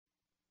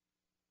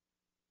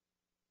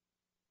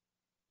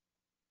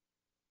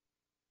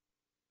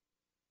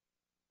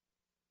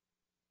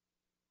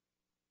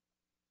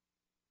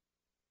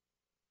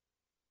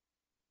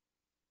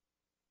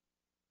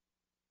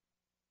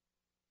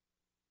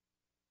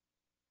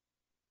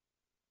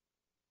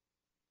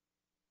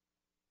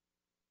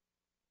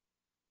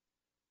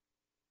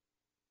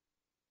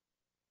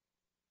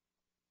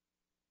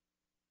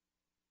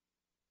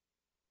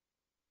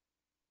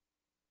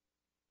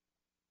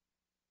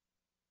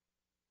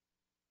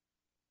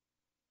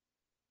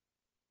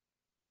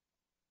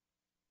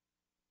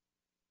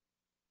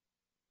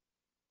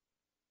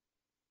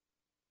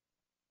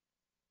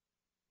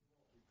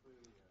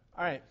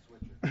All right.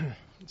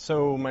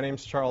 So my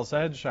name's Charles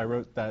Edge. I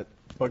wrote that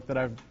book that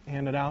I've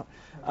handed out.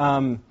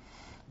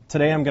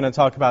 Today I'm going to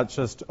talk about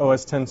just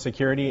OS X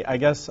security. I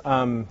guess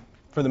for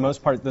the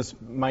most part this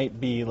might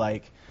be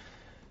like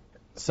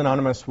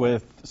synonymous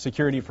with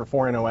security for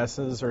foreign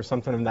OSs or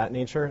something of that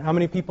nature. How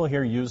many people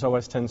here use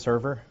OS X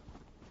Server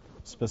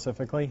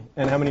specifically?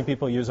 And how many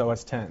people use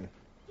OS X?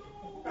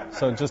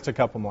 So just a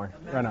couple more.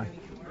 Right on.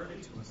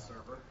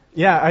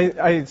 Yeah,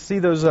 I see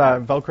those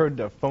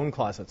Velcroed phone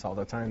closets all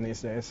the time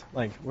these days.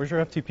 Like, where's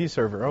your FTP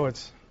server? Oh,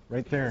 it's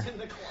right there. It's in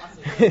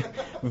the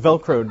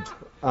closet.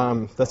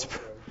 Velcroed.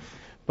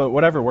 But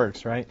whatever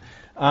works, right?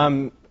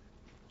 I'm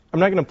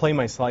not going to play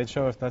my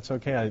slideshow if that's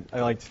okay.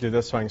 I like to do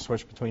this so I can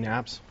switch between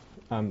apps.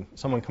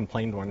 Someone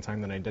complained one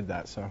time that I did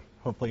that, so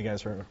hopefully you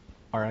guys are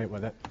all right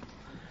with it.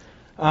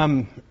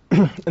 And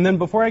then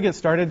before I get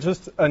started,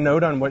 just a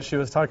note on what she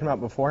was talking about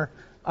before.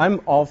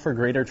 I'm all for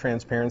greater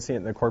transparency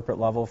at the corporate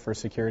level for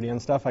security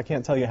and stuff. I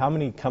can't tell you how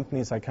many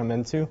companies I come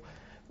into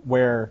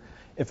where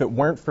if it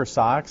weren't for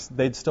SOX,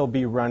 they'd still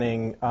be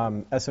running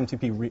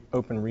SMTP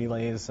open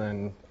relays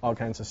and all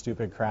kinds of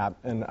stupid crap.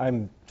 And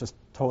I'm just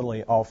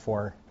totally all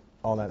for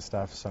all that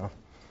stuff. So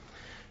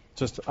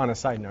just on a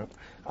side note.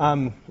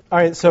 All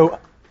right, so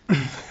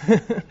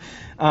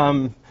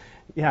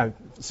yeah,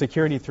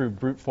 security through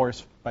brute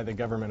force by the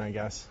government, I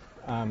guess,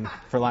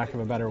 for lack of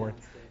a better word.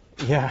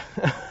 Yeah.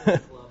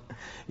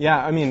 Yeah,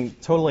 I mean,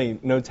 totally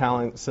no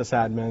talent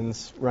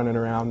sysadmins running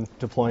around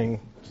deploying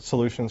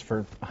solutions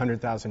for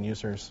 100,000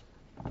 users.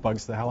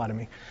 Bugs the hell out of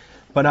me.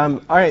 But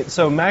all right,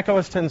 so Mac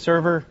OS X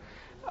Server,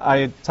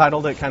 I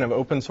titled it kind of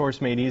open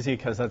source made easy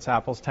because that's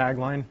Apple's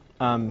tagline.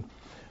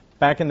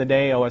 Back in the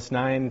day, OS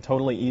 9,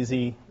 totally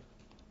easy,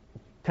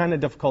 kind of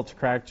difficult to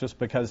crack just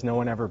because no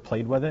one ever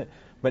played with it.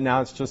 But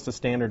now it's just a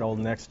standard old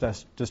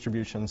Linux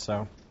distribution,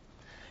 so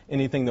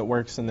anything that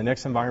works in the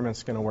Linux environment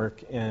is going to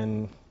work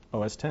in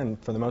OS X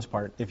for the most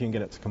part, if you can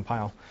get it to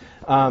compile.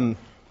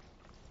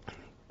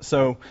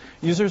 So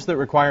users that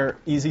require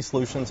easy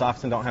solutions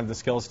often don't have the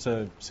skills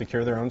to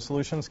secure their own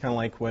solutions, kind of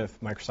like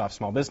with Microsoft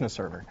Small Business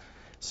Server.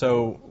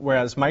 So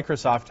whereas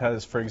Microsoft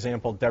has, for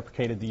example,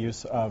 deprecated the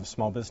use of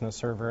Small Business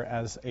Server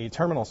as a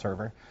terminal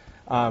server,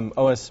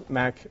 OS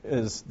Mac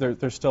is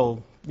they're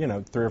still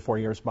 3 or 4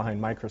 years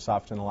behind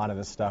Microsoft in a lot of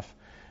this stuff,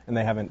 and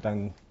they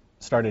haven't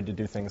started to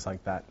do things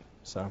like that.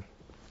 So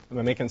am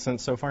I making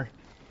sense so far?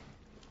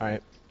 All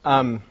right.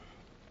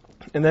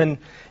 And then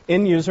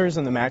end users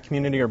in the Mac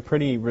community are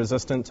pretty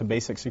resistant to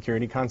basic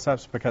security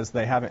concepts because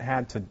they haven't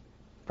had to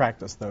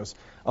practice those.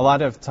 A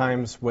lot of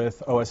times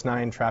with OS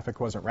 9,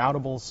 traffic wasn't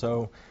routable,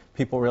 so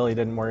people really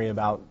didn't worry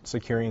about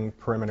securing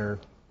perimeter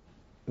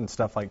and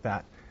stuff like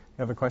that.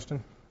 You have a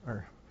question?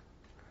 Or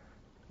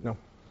no?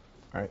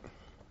 All right.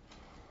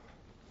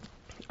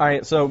 All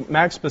right, so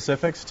Mac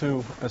specifics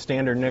to a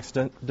standard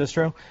Linux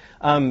distro.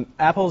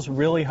 Apple's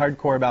really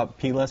hardcore about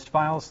plist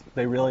files.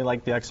 They really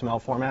like the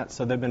XML format,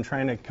 so they've been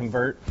trying to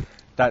convert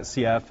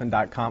 .cf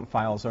and .conf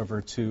files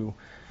over to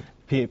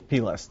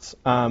plists.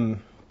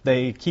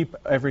 They keep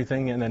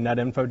everything in a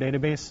netinfo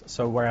database,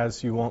 so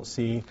whereas you won't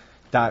see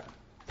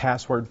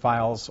 .password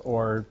files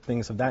or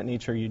things of that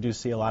nature, you do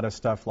see a lot of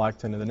stuff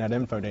locked into the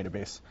netinfo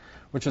database,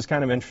 which is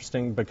kind of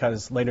interesting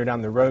because later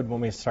down the road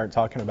when we start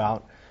talking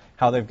about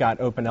how they've got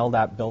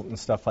OpenLDAP built and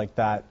stuff like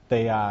that,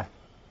 they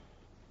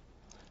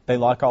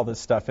lock all this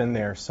stuff in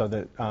there so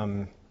that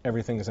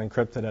everything is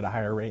encrypted at a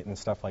higher rate and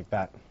stuff like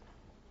that.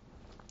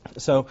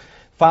 So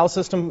file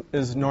system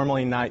is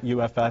normally not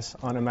UFS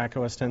on a Mac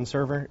OS X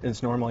server.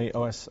 It's normally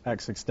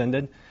OSX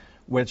extended,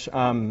 which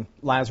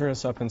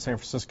Lazarus up in San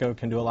Francisco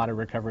can do a lot of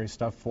recovery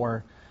stuff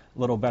for, a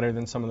little better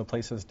than some of the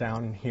places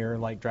down here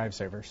like Drive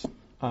Savers.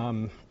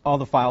 All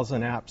the files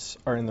and apps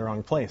are in the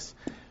wrong place.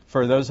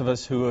 For those of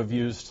us who have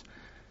used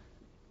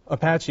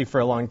Apache for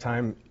a long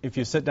time, if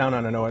you sit down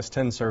on an OS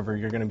X server,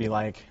 you're going to be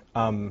like,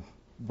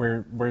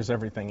 where's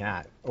everything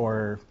at?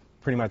 Or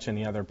pretty much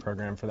any other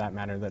program for that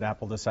matter that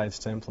Apple decides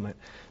to implement.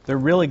 They're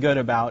really good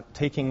about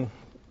taking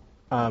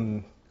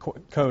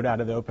code out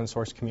of the open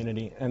source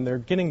community, and they're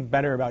getting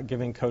better about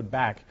giving code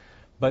back,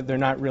 but they're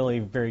not really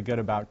very good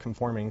about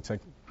conforming to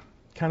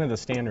kind of the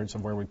standards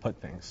of where we put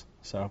things.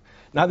 So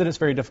not that it's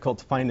very difficult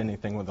to find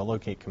anything with a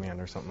locate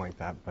command or something like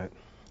that, but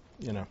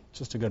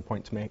just a good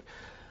point to make.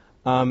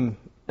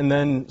 And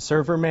then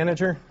Server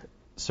Manager,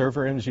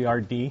 Server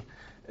MGRD,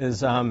 is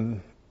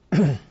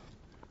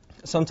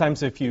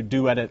sometimes if you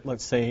do edit,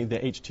 let's say, the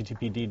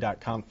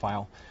httpd.conf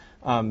file,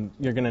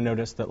 you're going to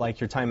notice that like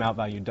your timeout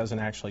value doesn't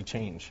actually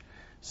change.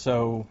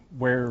 So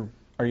where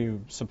are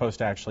you supposed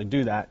to actually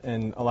do that?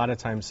 And a lot of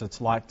times it's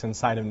locked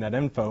inside of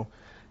netinfo,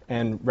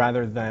 and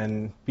rather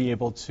than be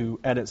able to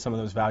edit some of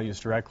those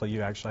values directly,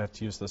 you actually have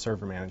to use the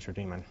Server Manager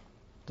daemon.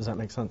 Does that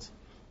make sense?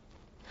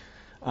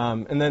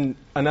 And then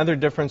another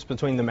difference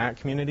between the Mac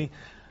community,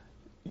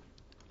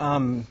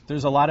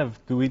 there's a lot of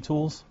GUI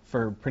tools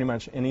for pretty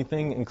much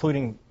anything,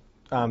 including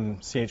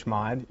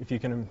chmod, if you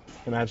can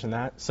imagine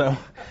that. So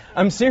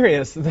I'm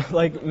serious.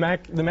 Like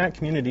the Mac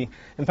community,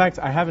 in fact,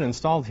 I have it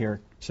installed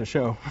here to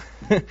show.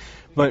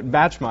 But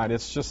batchmod,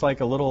 it's just like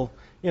a little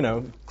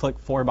click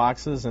 4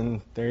 boxes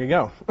and there you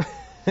go.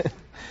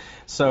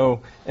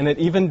 So, and it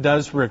even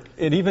does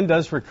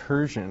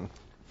recursion.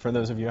 For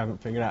those of you who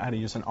haven't figured out how to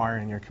use an R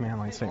in your command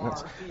line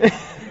statements.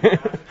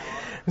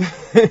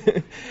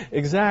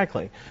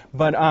 Exactly.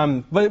 But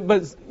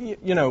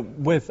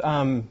with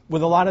a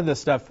lot of this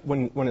stuff,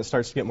 when it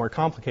starts to get more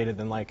complicated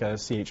than like a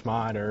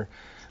chmod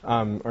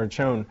or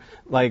chown,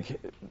 like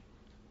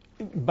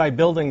by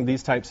building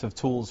these types of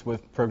tools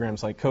with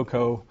programs like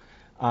Cocoa,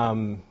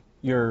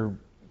 you're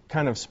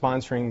kind of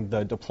sponsoring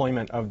the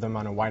deployment of them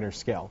on a wider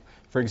scale.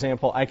 For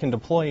example, I can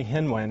deploy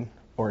Hinwin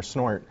or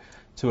Snort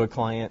to a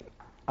client,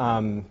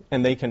 and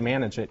they can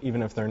manage it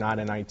even if they're not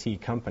an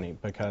IT company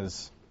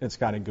because it's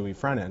got a GUI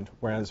front end,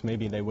 whereas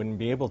maybe they wouldn't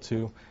be able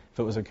to if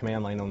it was a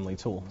command line only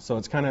tool. So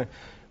it's kind of,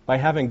 by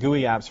having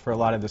GUI apps for a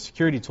lot of the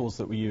security tools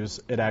that we use,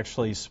 it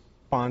actually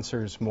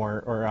sponsors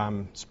more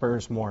or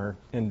spurs more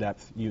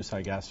in-depth use,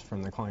 I guess,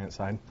 from the client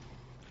side.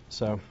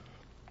 So.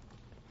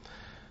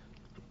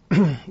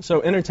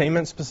 So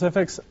entertainment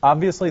specifics,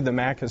 obviously the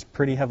Mac is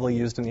pretty heavily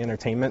used in the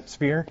entertainment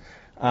sphere.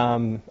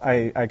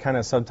 I kind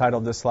of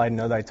subtitled this slide,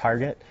 Know Thy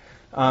Target.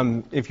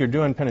 If you're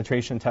doing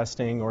penetration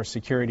testing or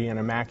security in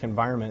a Mac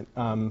environment,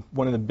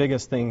 one of the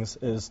biggest things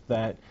is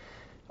that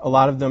a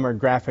lot of them are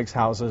graphics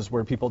houses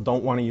where people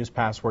don't want to use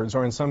passwords,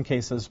 or in some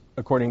cases,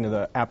 according to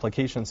the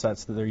application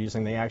sets that they're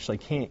using, they actually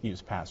can't use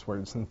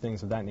passwords and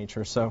things of that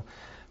nature. So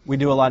we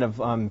do a lot of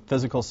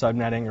physical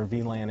subnetting or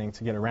VLANing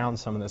to get around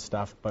some of this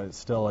stuff, but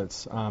still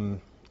it's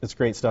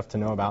great stuff to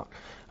know about.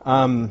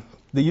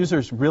 The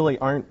users really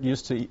aren't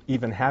used to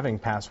even having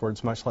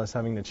passwords, much less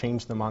having to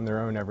change them on their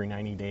own every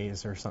 90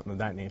 days or something of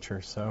that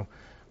nature. So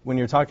when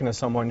you're talking to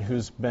someone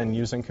who's been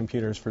using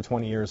computers for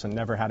 20 years and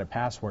never had a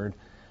password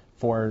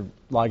for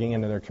logging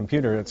into their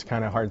computer, it's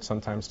kind of hard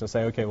sometimes to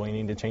say, okay, well, you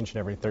need to change it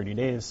every 30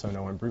 days so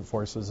no one brute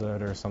forces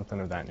it or something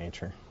of that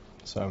nature.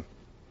 So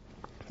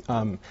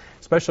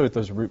especially with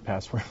those root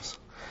passwords.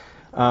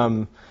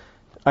 I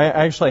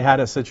actually had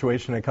a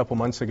situation a couple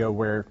months ago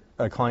where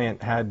a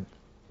client had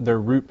their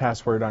root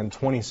password on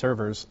 20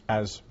 servers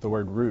as the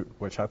word root,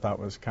 which I thought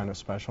was kind of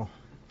special.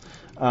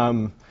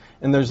 And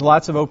there's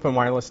lots of open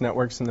wireless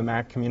networks in the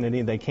Mac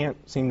community. They can't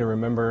seem to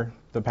remember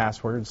the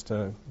passwords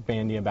to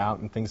bandy about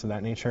and things of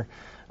that nature.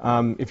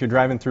 If you're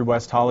driving through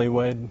West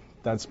Hollywood,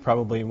 that's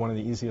probably one of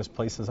the easiest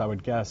places I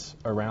would guess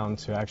around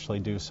to actually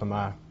do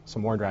some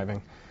more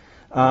driving.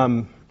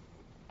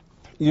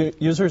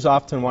 Users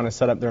often want to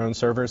set up their own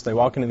servers. They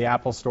walk into the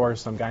Apple Store,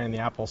 some guy in the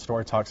Apple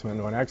Store talks them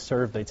into an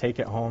Xserve, they take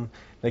it home.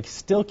 They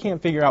still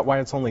can't figure out why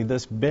it's only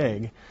this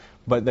big,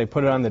 but they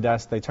put it on the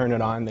desk, they turn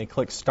it on, they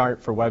click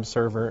Start for web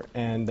server,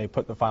 and they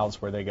put the files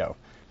where they go.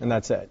 And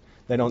that's it.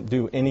 They don't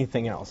do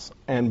anything else.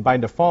 And by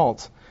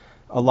default,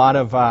 a lot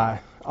of,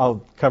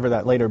 I'll cover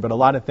that later, but a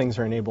lot of things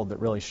are enabled that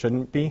really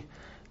shouldn't be.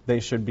 They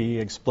should be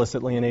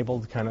explicitly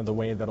enabled, kind of the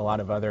way that a lot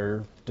of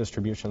other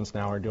distributions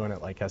now are doing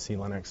it, like SE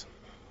Linux.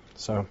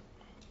 So.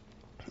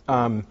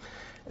 And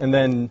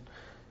then,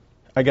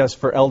 I guess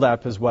for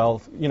LDAP as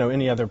well,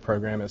 any other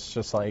program, it's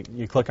just like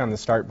you click on the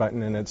Start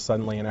button and it's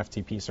suddenly an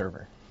FTP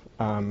server.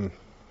 And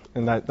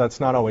that's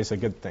not always a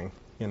good thing,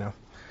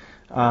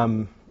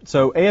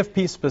 So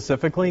AFP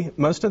specifically,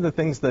 most of the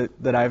things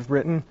that I've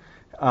written,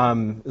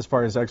 as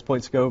far as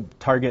exploits go,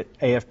 target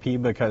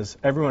AFP because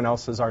everyone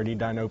else has already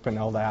done Open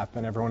LDAP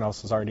and everyone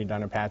else has already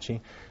done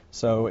Apache.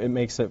 So it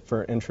makes it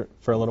for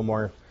a little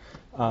more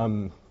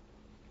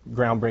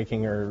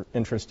groundbreaking or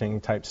interesting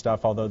type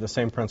stuff, although the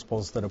same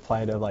principles that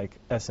apply to like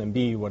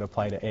SMB would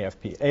apply to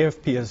AFP.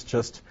 AFP is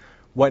just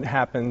what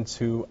happened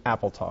to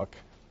AppleTalk.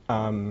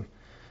 And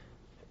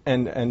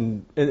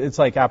it's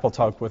like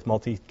AppleTalk with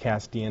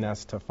multicast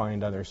DNS to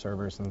find other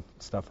servers and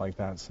stuff like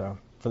that. So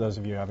for those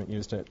of you who haven't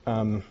used it.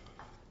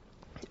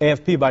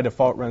 AFP by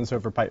default runs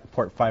over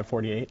port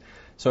 548.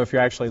 So if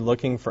you're actually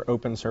looking for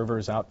open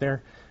servers out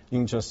there, you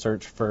can just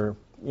search for,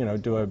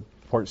 do a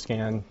port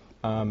scan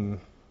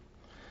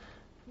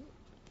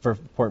for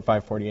port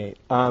 548.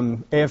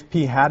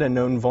 AFP had a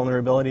known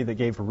vulnerability that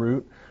gave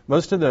root.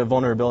 Most of the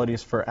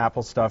vulnerabilities for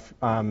Apple stuff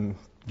are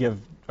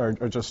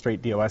just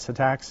straight DOS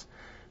attacks.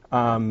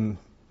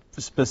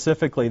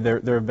 Specifically, there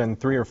have been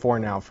 3 or 4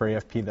 now for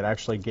AFP that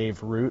actually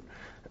gave root,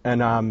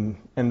 and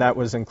that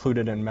was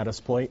included in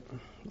Metasploit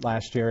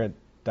last year at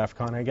DEF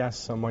CON, I guess.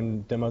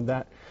 Someone demoed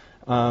that.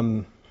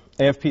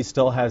 AFP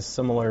still has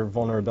similar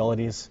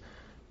vulnerabilities,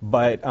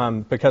 but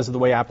because of the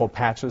way Apple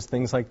patches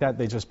things like that,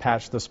 they just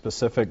patch the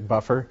specific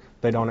buffer.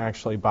 They don't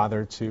actually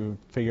bother to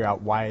figure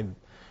out why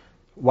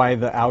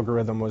the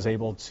algorithm was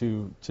able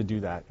to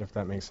do that, if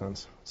that makes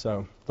sense.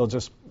 So they'll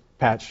just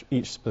patch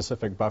each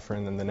specific buffer,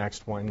 and then the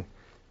next one,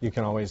 you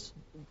can always,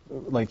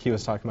 like he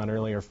was talking about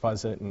earlier,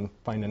 fuzz it and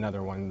find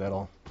another one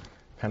that'll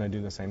kind of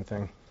do the same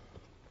thing.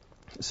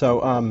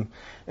 So,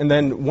 and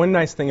then one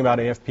nice thing about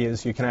AFP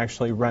is you can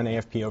actually run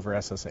AFP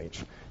over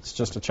SSH. It's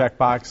just a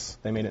checkbox.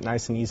 They made it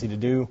nice and easy to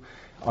do.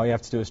 All you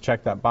have to do is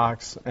check that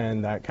box,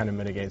 and that kind of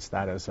mitigates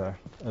that as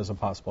a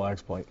possible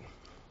exploit.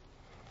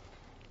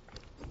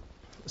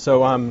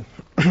 So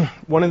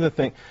one of the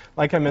things,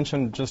 like I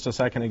mentioned just a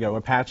second ago,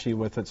 Apache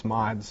with its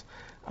mods,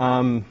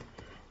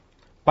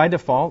 By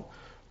default,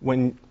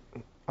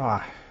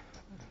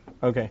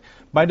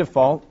 by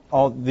default,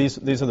 all these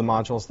are the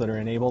modules that are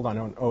enabled on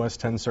an OS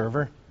X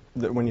server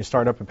when you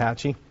start up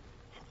Apache.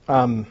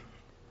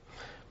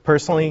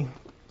 Personally,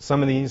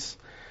 some of these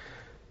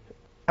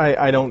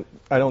I don't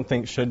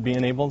think should be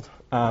enabled.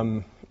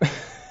 I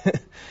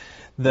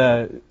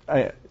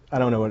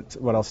don't know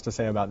what else to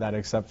say about that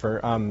except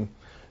for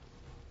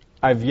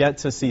I've yet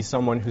to see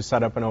someone who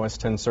set up an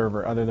OS X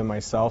server other than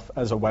myself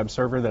as a web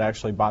server that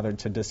actually bothered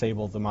to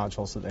disable the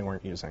modules that they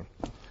weren't using.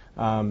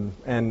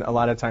 And a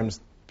lot of times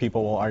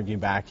people will argue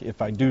back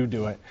if I do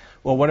it.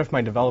 Well, what if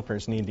my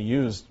developers need to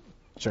use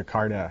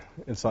Jakarta?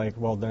 It's like,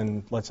 well,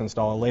 then let's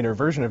install a later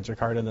version of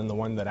Jakarta than the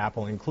one that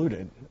Apple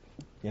included.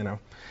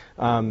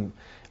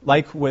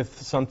 Like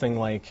with something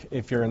like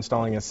if you're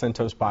installing a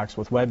CentOS box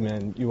with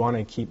Webmin, you want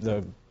to keep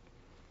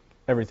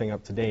everything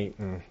up to date,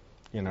 and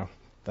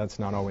that's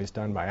not always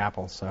done by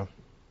Apple. So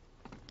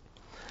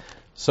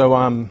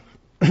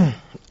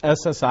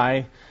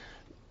SSI,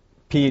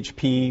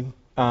 PHP.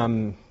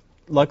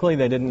 Luckily,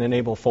 they didn't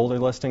enable folder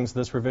listings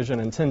this revision.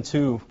 In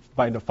 10.2,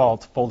 by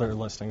default, folder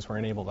listings were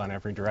enabled on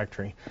every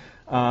directory.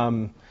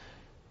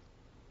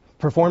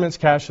 Performance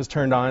cache is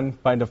turned on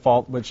by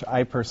default, which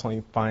I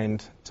personally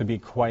find to be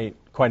quite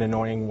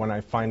annoying when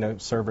I find a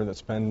server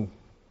that's been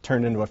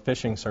turned into a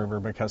phishing server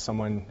because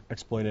someone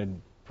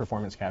exploited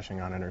performance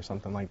caching on it or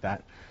something like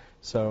that.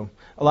 So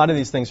a lot of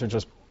these things are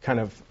just kind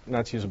of,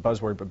 not to use a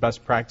buzzword, but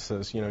best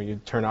practices. You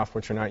turn off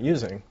what you're not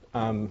using.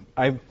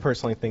 I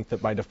personally think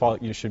that by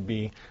default you should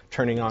be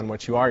turning on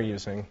what you are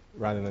using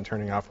rather than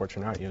turning off what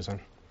you're not using.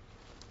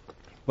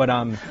 But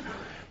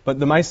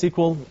the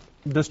MySQL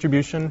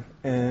distribution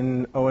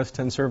in OS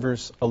X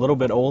servers a little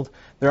bit old.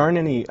 There aren't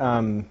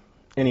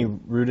any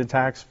root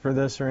attacks for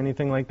this or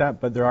anything like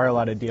that, but there are a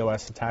lot of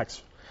DOS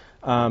attacks.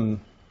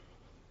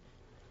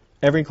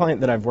 Every client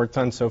that I've worked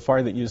on so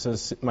far that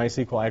uses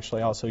MySQL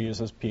actually also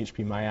uses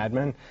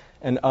phpMyAdmin,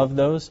 and of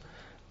those,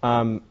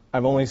 I've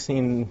only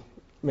seen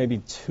maybe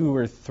 2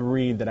 or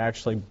 3 that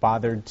actually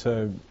bothered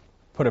to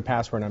put a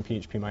password on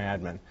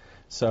phpMyAdmin.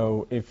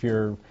 So if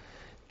you're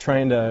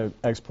trying to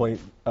exploit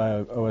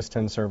a OS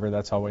X server,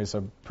 that's always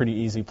a pretty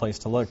easy place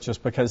to look,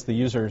 just because the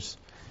users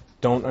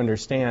don't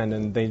understand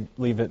and they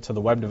leave it to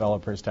the web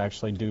developers to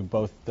actually do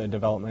both the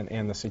development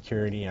and the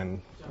security.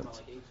 And talking about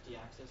like HT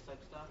access type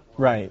stuff?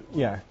 Right,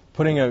 yeah.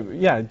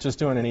 Just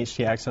doing an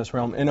HT access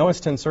realm. In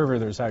OS X server,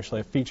 there's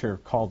actually a feature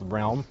called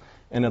Realm,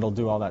 and it'll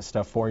do all that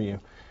stuff for you.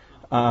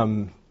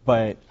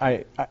 But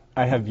I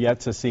have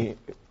yet to see,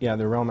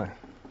 the Realm.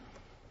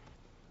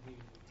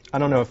 I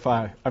don't know if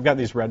I've got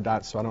these red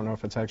dots, so I don't know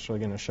if it's actually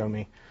going to show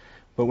me.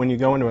 But when you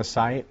go into a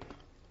site,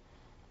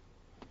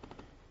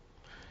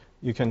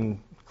 you can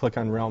click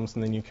on Realms,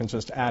 and then you can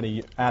just add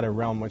a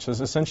realm, which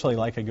is essentially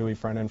like a GUI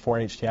front end for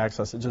HT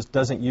access. It just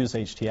doesn't use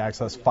HT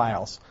access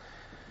files.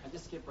 I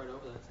just skip right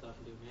over that stuff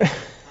and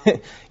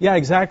do Yeah,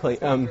 exactly.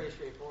 It's very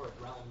straightforward.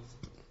 Realms.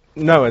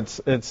 No,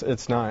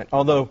 it's not.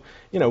 Although,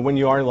 when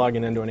you are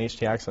logging into an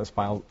HT access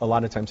file, a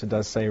lot of times it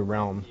does say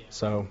realm. Yeah.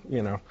 So,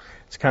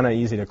 it's kind of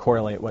easy to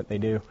correlate what they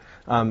do.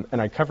 And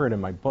I cover it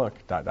in my book, ...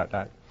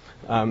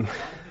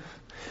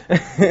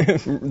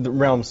 The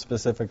realm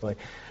specifically.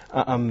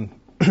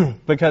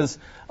 Because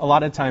a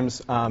lot of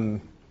times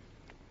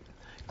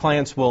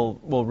clients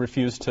will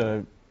refuse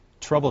to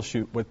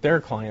troubleshoot with their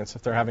clients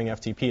if they're having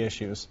FTP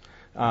issues.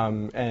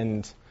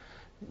 And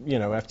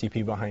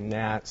FTP behind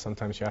NAT,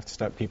 sometimes you have to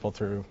step people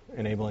through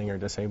enabling or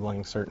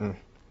disabling certain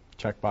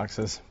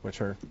checkboxes,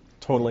 which are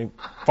totally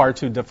far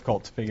too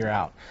difficult to figure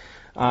out.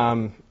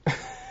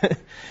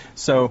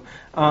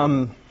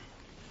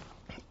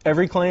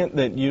 Every client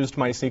that used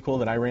MySQL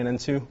that I ran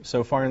into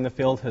so far in the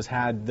field has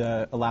had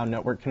the allow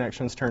network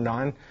connections turned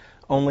on.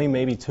 Only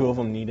maybe 2 of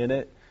them needed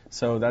it.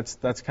 So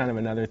that's kind of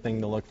another thing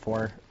to look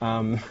for.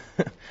 And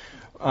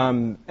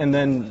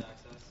then,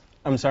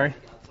 I'm sorry?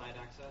 Outside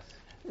access?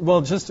 Well,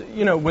 just,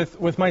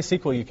 with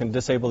MySQL, you can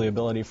disable the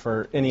ability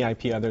for any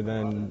IP other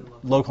than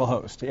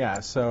localhost. Yeah,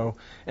 so,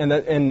 and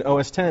in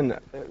OS X,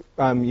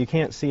 you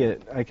can't see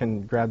it. I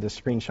can grab this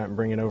screenshot and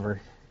bring it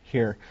over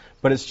here.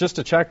 But it's just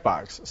a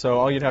checkbox. So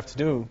all you'd have to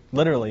do,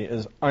 literally,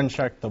 is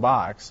uncheck the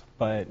box,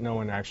 but no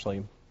one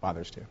actually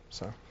bothers to.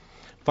 So,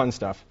 fun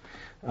stuff.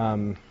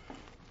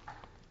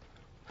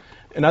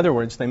 In other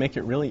words, they make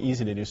it really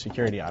easy to do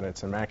security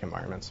audits in Mac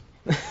environments.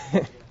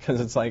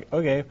 Because it's like,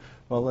 okay,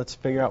 well, let's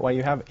figure out why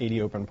you have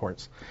 80 open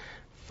ports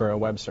for a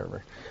web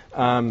server.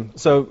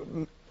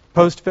 So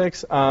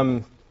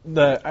postfix,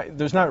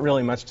 there's not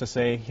really much to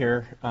say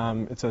here.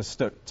 It's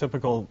a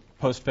typical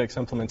postfix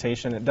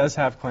implementation. It does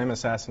have Clam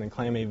Assassin and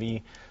Clam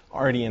AV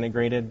already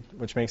integrated,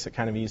 which makes it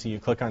kind of easy. You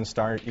click on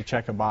Start, you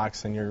check a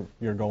box, and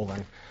you're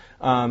golden.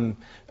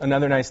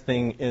 Another nice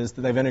thing is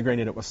that they've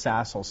integrated it with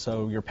SASL,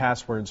 so your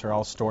passwords are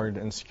all stored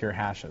in secure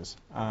hashes,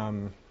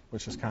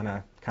 which is kind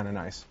of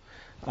nice.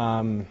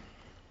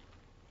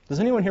 Does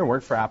anyone here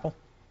work for Apple?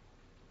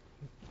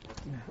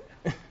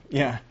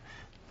 Yeah,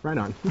 right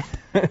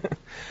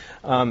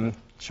on.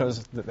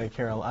 shows that they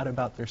care a lot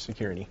about their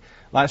security.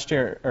 Last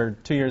year, or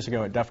 2 years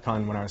ago at DEF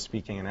CON when I was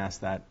speaking and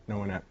asked that, no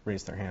one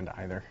raised their hand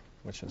either,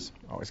 which is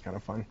always kind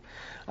of fun.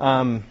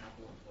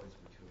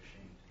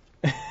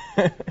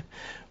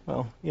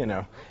 Well, you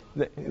know,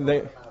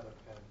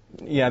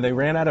 they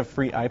ran out of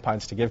free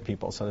iPods to give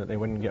people so that they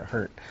wouldn't get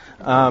hurt.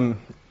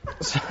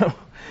 So.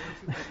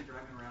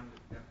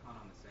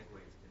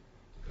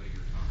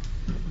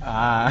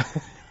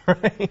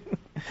 Right.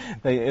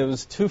 It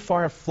was too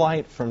far a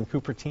flight from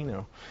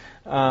Cupertino.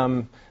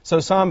 So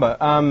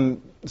Samba,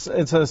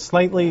 it's a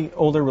slightly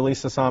older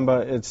release of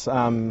Samba. It's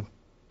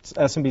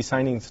SMB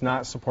signing's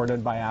not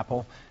supported by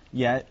Apple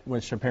yet,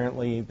 which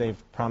apparently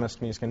they've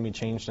promised me is going to be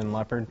changed in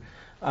Leopard.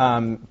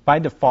 By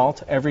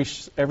default, every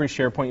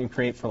SharePoint you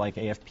create for like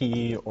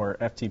AFP or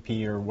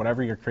FTP or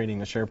whatever you're creating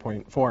the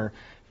SharePoint for,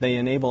 they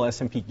enable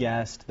SMB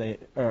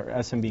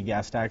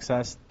guest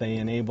access. They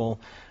enable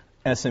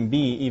SMB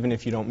even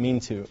if you don't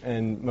mean to.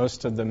 And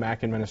most of the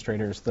Mac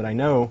administrators that I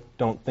know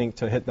don't think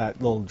to hit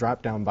that little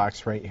drop-down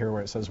box right here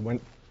where it says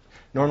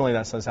normally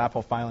that says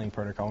Apple Filing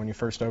Protocol when you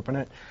first open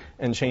it,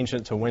 and change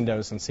it to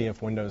Windows and see if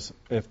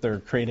they're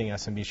creating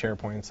SMB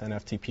SharePoints and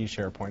FTP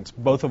SharePoints,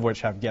 both of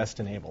which have guest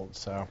enabled.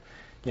 So,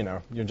 you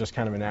know, you're just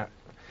kind of an app.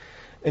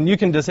 And you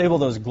can disable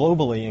those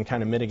globally and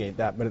kind of mitigate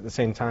that, but at the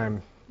same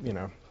time, you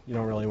know, you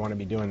don't really want to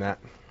be doing that.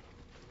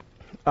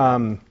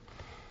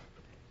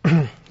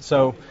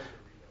 So,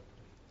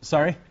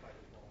 sorry?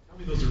 Tell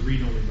me those are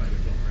read-only by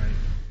default,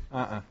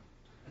 right?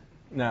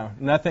 No,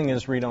 nothing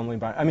is read-only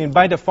by. I mean,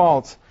 by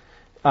default,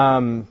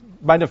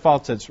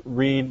 it's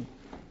read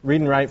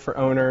and write for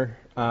owner,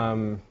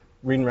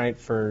 read and write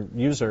for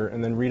user,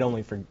 and then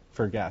read-only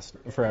for guest,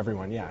 for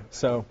everyone. Yeah.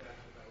 So,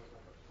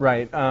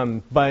 right.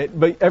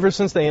 But ever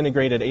since they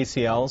integrated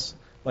ACLs,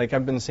 like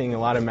I've been seeing a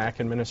lot of Mac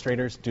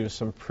administrators do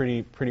some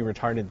pretty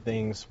retarded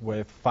things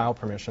with file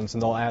permissions,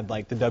 and they'll add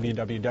like the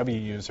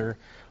www user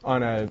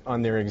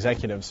on their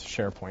executive's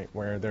SharePoint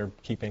where they're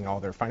keeping all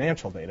their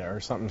financial data or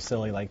something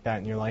silly like that,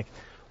 and you're like,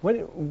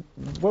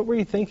 what were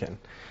you thinking?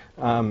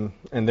 And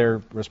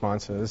their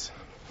response is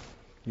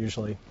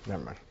usually,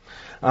 never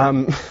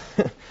mind.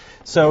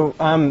 So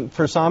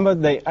for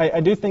Samba, I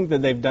do think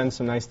that they've done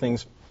some nice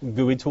things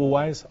GUI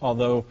tool-wise,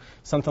 although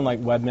something like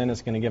Webmin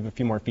is going to give a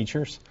few more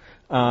features.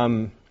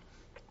 They've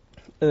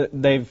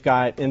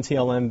got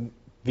NTLM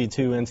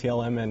v2,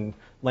 NTLM, and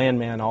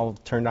LandMan all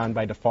turned on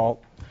by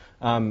default.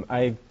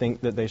 I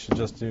think that they should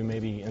just do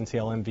maybe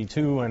NTLM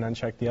v2 and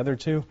uncheck the other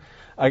two.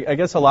 I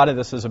guess a lot of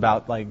this is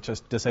about like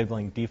just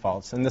disabling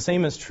defaults. And the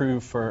same is true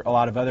for a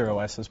lot of other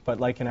OSs, but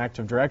like in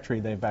Active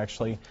Directory, they've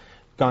actually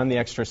gone the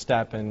extra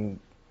step and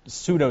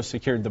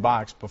pseudo-secured the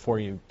box before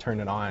you turn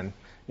it on.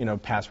 You know,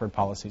 password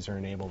policies are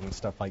enabled and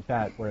stuff like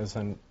that, whereas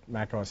in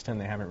Mac OS X,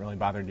 they haven't really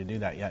bothered to do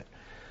that yet.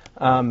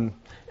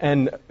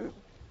 And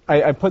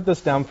I put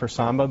this down for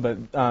Samba,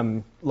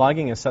 but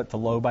logging is set to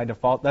low by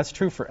default. That's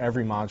true for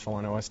every module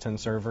on OS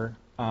X server.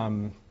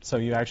 So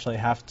you actually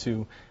have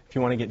to, if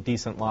you want to get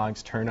decent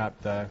logs, turn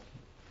up the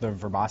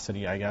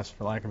verbosity, I guess,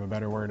 for lack of a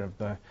better word, of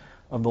the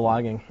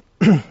logging.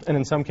 And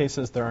in some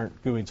cases, there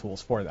aren't GUI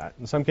tools for that.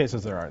 In some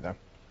cases, there are,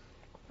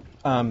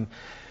 though.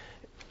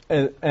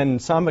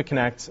 And Samba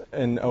Connect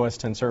in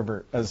OS X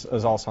server, as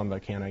all Samba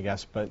can, I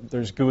guess, but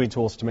there's GUI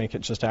tools to make it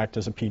just act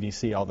as a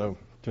PDC, although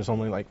there's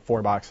only like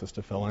 4 boxes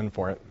to fill in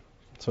for it,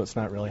 so it's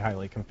not really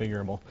highly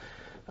configurable.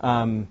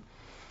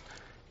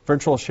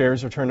 Virtual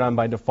shares are turned on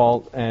by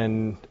default,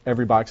 and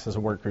every box is a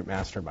workgroup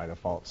master by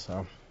default.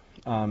 So,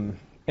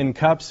 in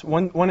cups,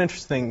 one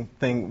interesting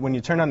thing, when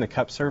you turn on the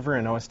cup server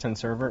in OS X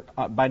server,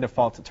 by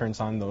default it turns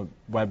on the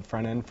web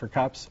front end for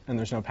cups, and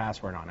there's no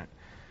password on it,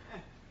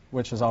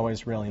 which is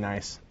always really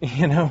nice,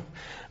 you know.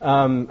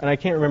 And I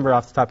can't remember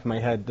off the top of my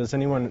head. Does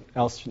anyone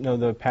else know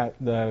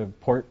the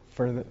port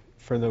for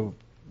the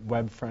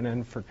web front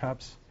end for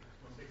cups?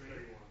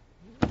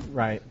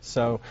 Right.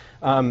 So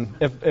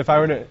if I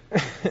were to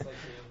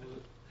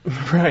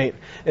right,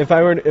 if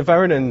I were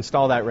to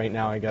install that right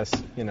now, I guess,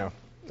 you know,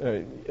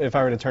 if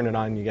I were to turn it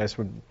on, you guys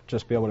would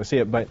just be able to see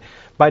it. But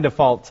by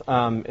default,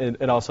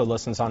 it also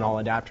listens on all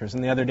adapters.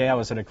 And the other day, I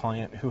was at a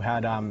client who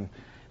had.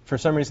 For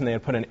some reason, they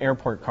had put an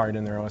airport card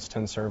in their OS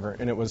X server,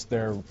 and it was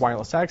their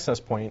wireless access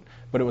point,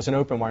 but it was an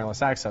open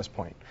wireless access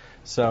point.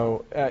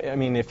 So, I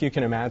mean, if you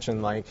can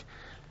imagine, like,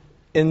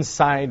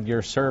 inside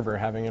your server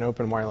having an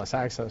open wireless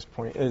access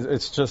point,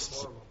 it's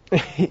just,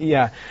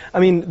 yeah. I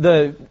mean,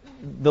 the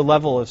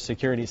level of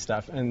security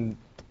stuff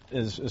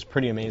is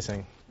pretty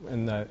amazing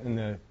in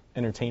the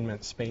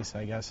entertainment space,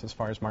 I guess, as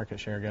far as market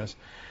share goes.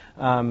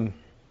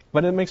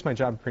 But it makes my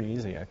job pretty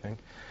easy, I think.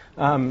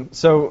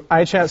 So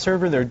iChat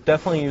server, they're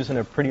definitely using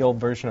a pretty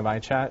old version of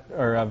iChat,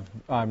 or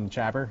of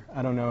Jabber.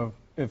 I don't know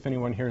if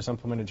anyone here has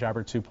implemented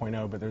Jabber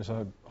 2.0, but there's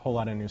a whole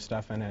lot of new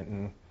stuff in it,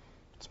 and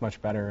it's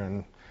much better,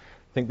 and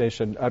I think they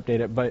should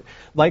update it. But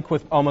like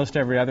with almost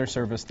every other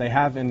service, they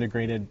have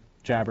integrated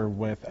Jabber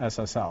with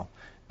SSL.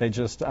 They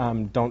just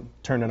don't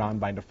turn it on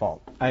by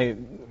default.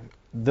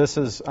 This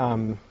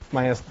default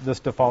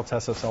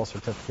SSL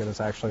certificate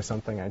is actually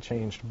something I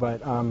changed,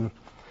 but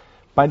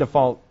by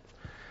default,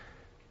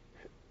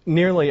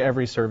 nearly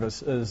every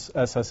service is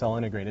SSL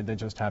integrated. They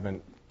just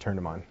haven't turned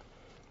them on.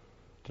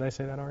 Did I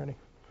say that already?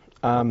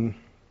 And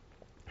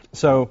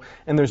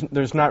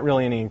there's not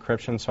really any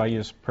encryption, so I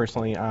use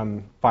personally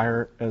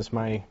Fire as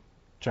my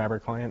Jabber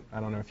client. I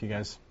don't know if you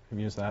guys have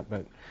used that,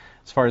 but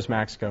as far as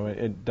Macs go,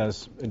 it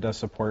does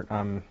support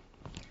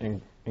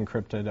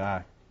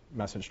encrypted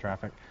message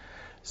traffic.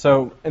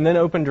 So, and then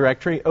Open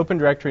Directory. Open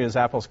Directory is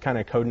Apple's kind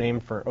of code name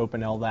for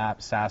Open LDAP,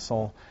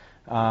 SASL,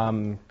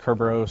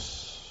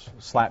 Kerberos,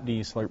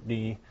 SlapD,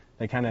 SlurpD.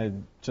 They kind of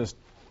just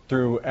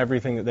threw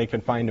everything that they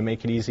could find to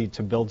make it easy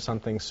to build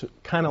something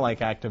kind of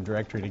like Active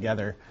Directory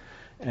together,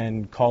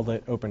 and called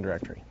it Open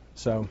Directory.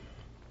 So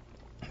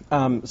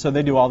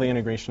they do all the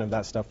integration of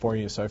that stuff for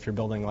you. So if you're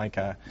building like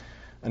an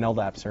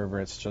LDAP server,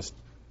 it's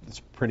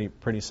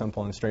pretty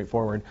simple and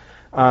straightforward.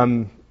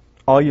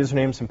 All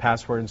usernames and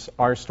passwords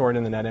are stored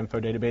in the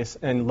NetInfo database.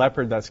 And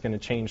Leopard, that's going to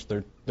change.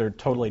 They're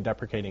totally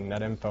deprecating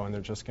NetInfo, and they're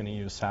just going to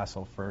use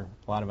SASL for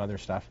a lot of other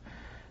stuff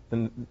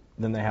than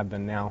they have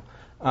been now.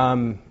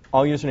 All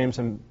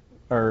usernames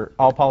or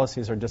all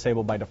policies are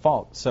disabled by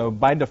default. So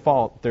by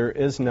default, there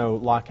is no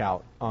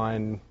lockout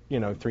on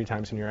 3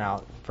 times and you're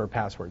out for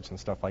passwords and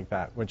stuff like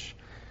that, which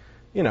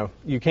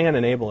you can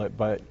enable it,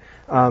 but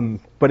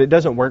it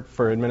doesn't work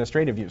for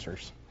administrative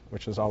users,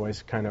 which is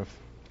always kind of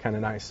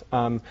nice.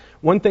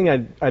 One thing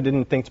I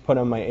didn't think to put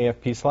on my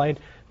AFP slide,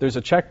 there's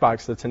a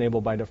checkbox that's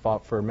enabled by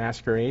default for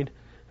Masquerade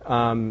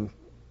for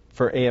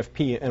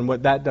AFP, and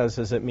what that does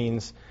is it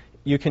means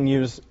you can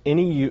use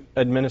any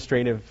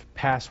administrative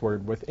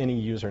password with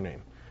any username.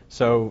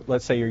 So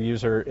let's say your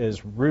user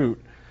is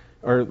root,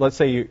 or let's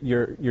say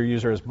your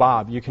user is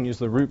Bob. You can use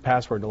the root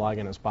password to log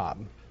in as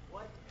Bob.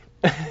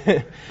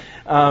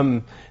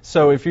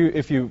 So if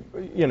you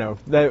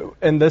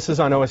and this is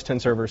on OS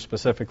X servers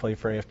specifically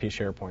for AFP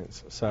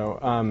SharePoints.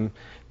 So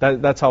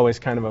that's always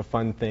kind of a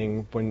fun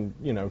thing when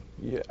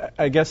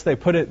I guess they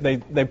put it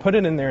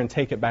in there and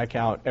take it back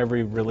out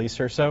every release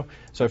or so.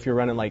 So if you're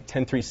running like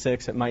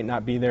 10.3.6, it might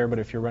not be there, but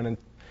if you're running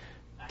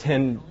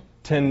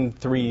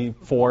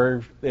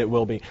 10.3.4, it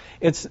will be.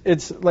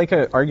 It's like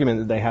an argument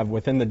that they have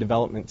within the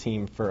development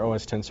team for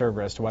OS X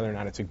server as to whether or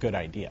not it's a good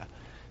idea.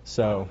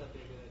 So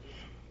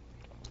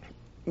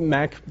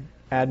Mac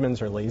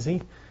admins are lazy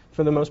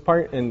for the most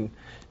part, and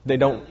they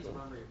don't.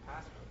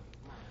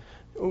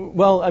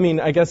 Well, I mean,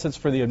 I guess it's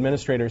for the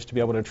administrators to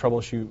be able to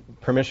troubleshoot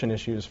permission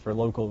issues for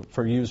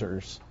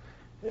users.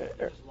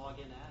 Just log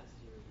in as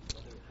your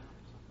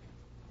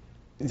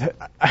other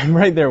account. I'm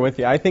right there with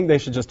you. I think they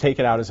should just take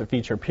it out as a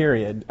feature,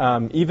 period.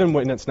 Even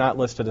when it's not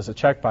listed as a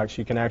checkbox,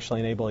 you can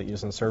actually enable it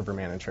using Server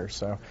Manager.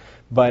 So,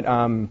 but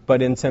in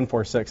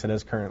 10.4.6, it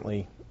is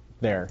currently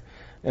there.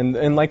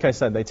 And like I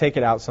said, they take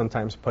it out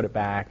sometimes, put it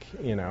back.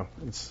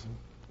 It's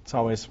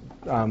always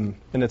and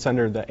it's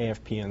under the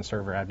AFP and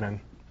server admin,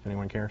 if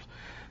anyone cares.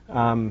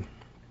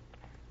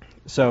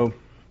 So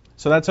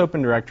that's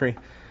Open Directory.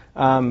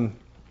 The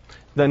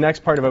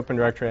next part of Open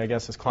Directory, I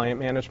guess, is client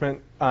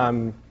management.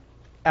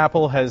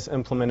 Apple has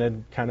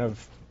implemented kind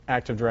of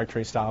Active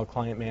Directory style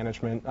client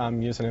management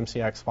using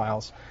MCX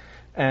files,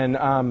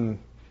 and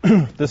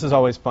this is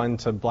always fun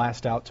to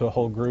blast out to a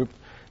whole group.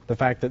 The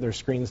fact that their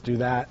screens do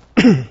that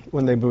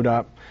when they boot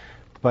up,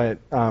 but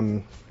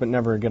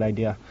never a good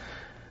idea.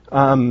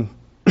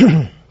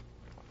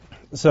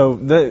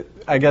 So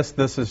I guess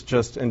this is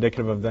just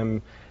indicative of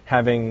them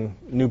having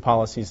new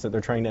policies that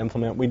they're trying to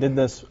implement. We did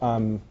this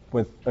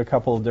with a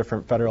couple of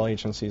different federal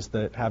agencies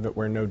that have it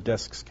where no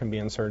disks can be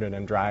inserted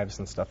in drives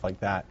and stuff like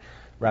that.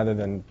 Rather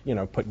than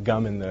put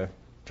gum in the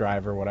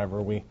drive or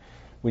whatever, we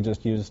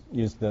just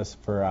used this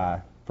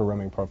for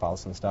roaming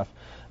profiles and stuff.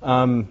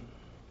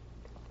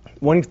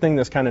 One thing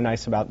that's kind of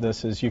nice about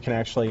this is you can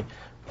actually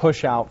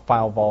push out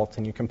File Vault,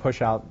 and you can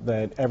push out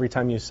that every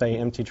time you say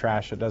empty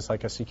trash, it does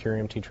like a secure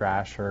empty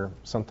trash or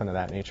something of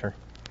that nature.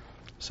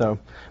 So,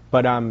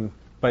 but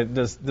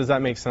does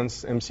that make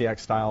sense? MCX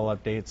style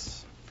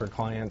updates for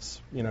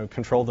clients,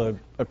 control the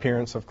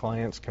appearance of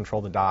clients,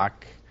 control the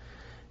dock,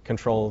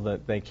 control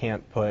that they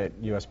can't put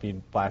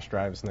USB flash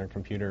drives in their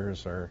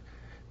computers, or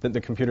that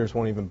the computers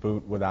won't even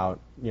boot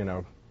without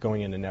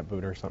going into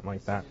NetBoot or something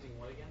like that.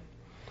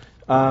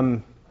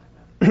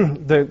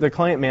 The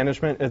client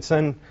management, it's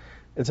in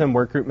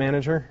Workgroup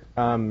Manager,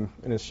 and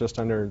it's just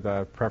under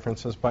the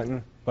Preferences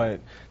button. But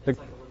it's like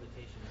a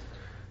limitation.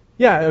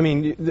 Yeah, I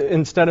mean,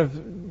 instead of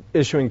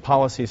issuing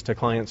policies to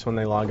clients when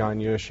they log on,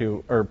 you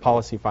issue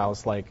policy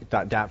files like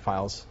 .dat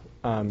files.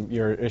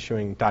 You're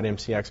issuing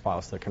 .mcx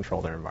files that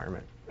control their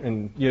environment,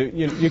 and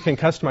you can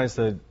customize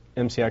the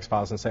MCX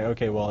files and say,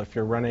 okay, well, if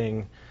you're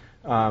running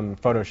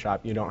Photoshop,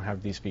 you don't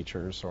have these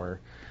features,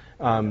 or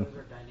Those are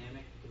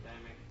dynamic. You can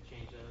dynamic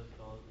change those.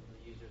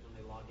 The users, when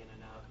they log in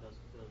and out,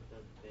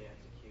 they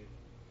execute.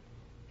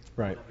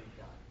 Right. Whatever you've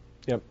got.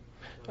 Yep.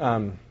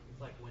 So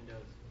it's like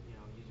Windows,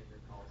 user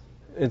group policies.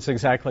 It's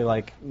exactly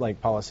like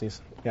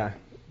policies. Yeah,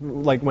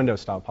 like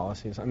Windows style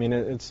policies. I mean,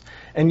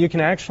 and you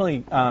can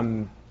actually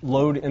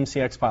load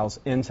MCX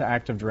files into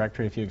Active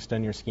Directory if you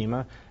extend your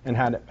schema and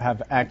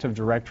have Active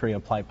Directory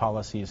apply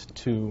policies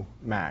to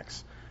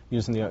Macs.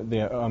 using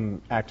the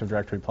Active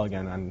Directory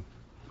plugin on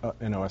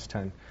in OS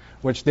 10,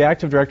 which the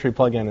Active Directory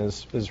plugin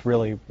is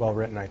really well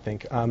written, I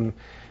think.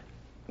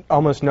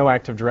 Almost no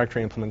Active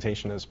Directory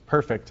implementation is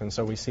perfect, and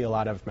so we see a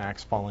lot of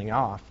Macs falling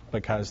off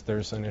because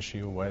there's an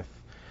issue with,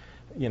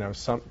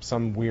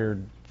 some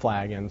weird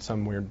flag in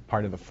some weird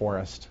part of the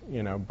forest,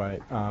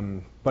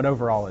 But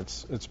overall,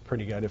 it's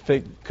pretty good. If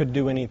it could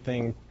do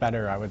anything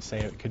better, I would say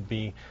it could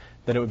be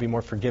that it would be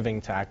more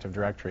forgiving to Active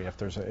Directory if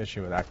there's an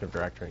issue with Active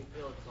Directory. I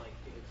feel it's like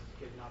it's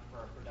good enough for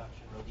a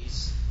production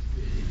release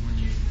when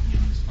you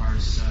as far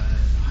as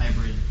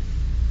hybrid,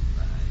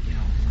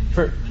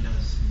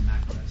 Windows and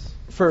Mac OS.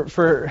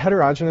 For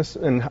heterogeneous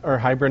or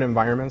hybrid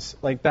environments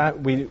like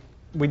that, we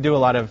do a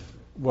lot of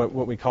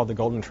what we call the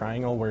golden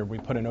triangle, where we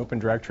put an Open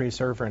Directory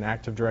server and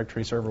Active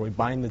Directory server. We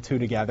bind the two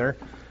together,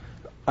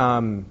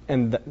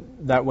 and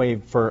that way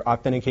for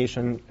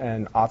authentication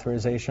and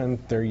authorization,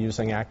 they're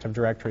using Active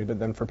Directory, but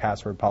then for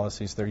password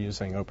policies, they're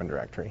using Open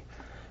Directory.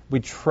 We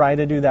try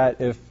to do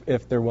that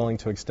if they're willing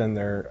to extend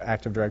their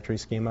Active Directory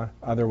schema.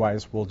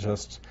 Otherwise, we'll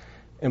just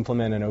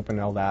implement an Open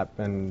LDAP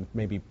and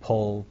maybe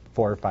pull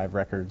 4 or 5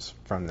 records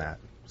from that,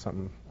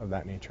 something of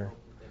that nature.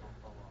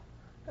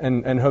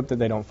 And hope that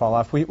they don't fall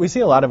off. We see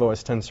a lot of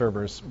OS 10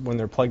 servers when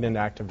they're plugged into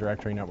Active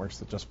Directory networks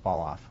that just fall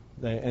off.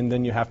 And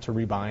then you have to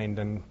rebind,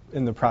 and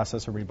in the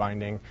process of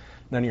rebinding,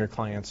 none of your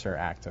clients are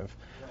active.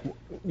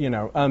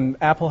 Right.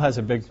 Apple has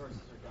a big... Resources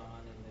are gone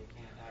and they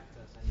can't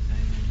access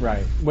anything.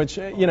 Right, which,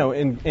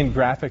 in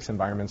graphics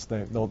environments,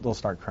 they'll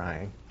start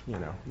crying,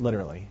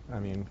 literally. I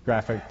mean,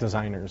 graphic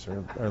designers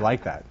are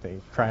like that. They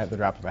cry at the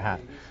drop of a hat.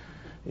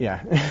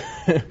 Yeah.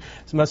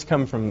 This must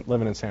come from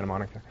living in Santa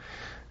Monica.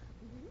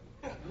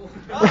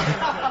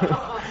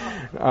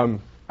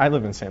 I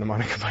live in Santa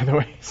Monica, by the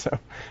way. So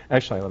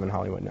actually, I live in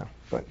Hollywood now.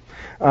 But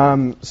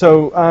DNS,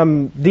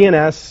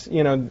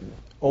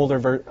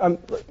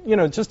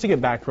 older just to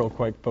get back real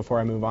quick before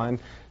I move on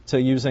to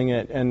using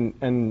it,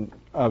 and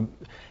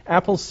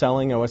Apple's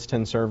selling OS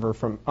 10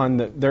 server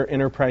their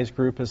enterprise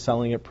group is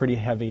selling it pretty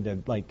heavy to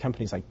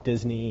companies like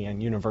Disney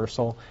and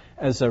Universal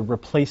as a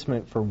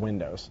replacement for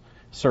Windows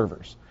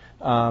servers.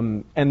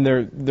 And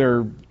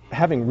they're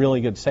having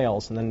really good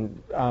sales, and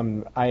then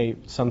I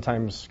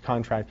sometimes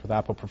contract with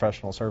Apple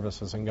Professional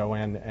Services and go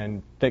in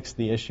and fix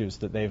the issues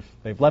that they've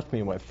left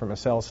me with from a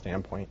sales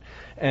standpoint.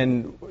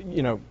 And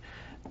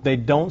they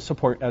don't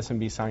support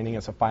SMB signing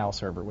as a file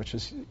server,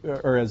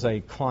 or as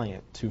a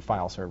client to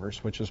file servers,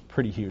 which is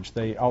pretty huge.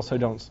 They also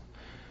don't.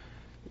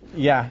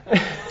 Yeah,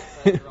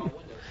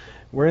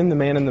 we're in the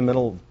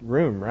man-in-the-middle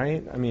room,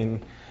 right? I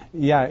mean.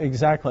 Yeah,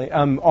 exactly.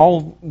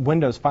 All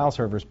Windows file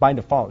servers, by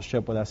default,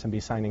 ship with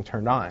SMB signing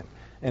turned on.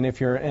 And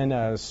if you're in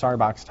a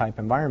Starbucks type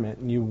environment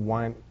and you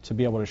want to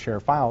be able to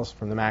share files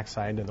from the Mac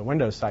side to the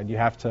Windows side, you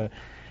have to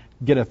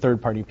get a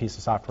third-party piece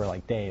of software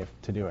like Dave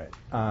to do it.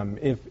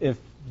 If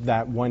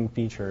that one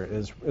feature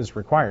is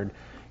required,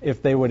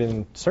 if they would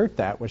insert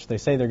that, which they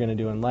say they're going to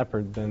do in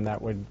Leopard, then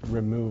that would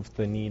remove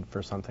the need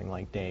for something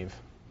like Dave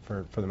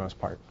for the most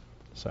part.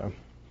 So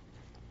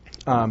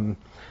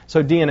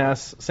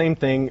DNS, same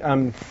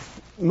thing.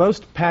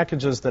 Most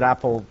packages that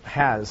Apple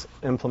has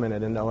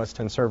implemented in the OS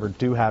 10 server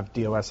do have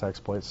DOS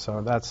exploits,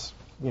 so that's,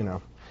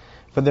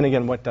 But then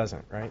again, what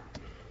doesn't, right?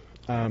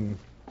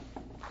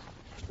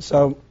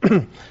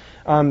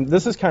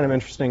 This is kind of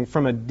interesting.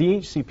 From a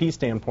DHCP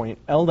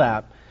standpoint,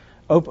 LDAP,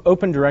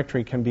 Open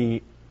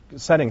Directory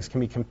settings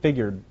can be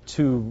configured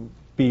to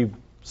be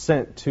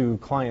sent to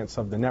clients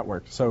of the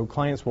network. So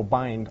clients will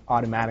bind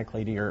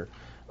automatically to your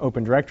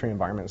Open Directory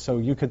environment. So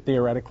you could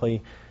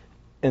theoretically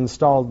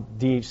install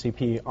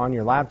DHCP on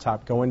your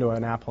laptop, go into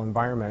an Apple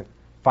environment,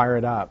 fire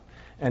it up,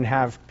 and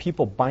have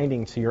people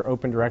binding to your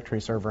Open Directory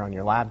server on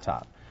your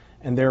laptop.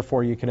 And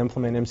therefore, you can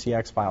implement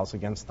MCX files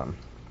against them,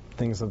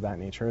 things of that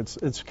nature.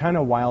 It's kind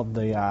of wild,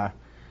 the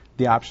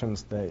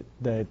options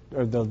that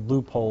or the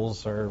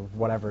loopholes or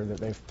whatever that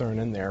they've thrown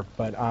in there.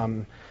 But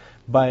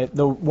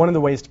one of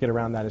the ways to get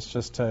around that is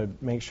just to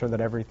make sure that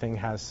everything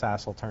has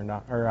SSL turned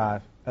on,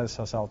 or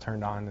SSL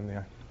turned on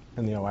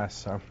in the OS.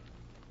 So.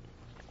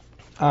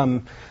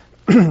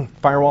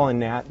 Firewall and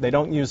NAT, they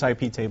don't use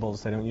IP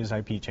tables, they don't use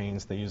IP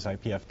chains, they use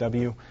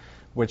IPFW,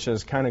 which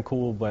is kind of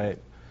cool, but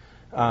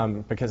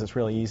because it's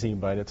really easy,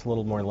 but it's a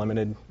little more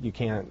limited. You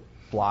can't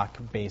block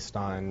based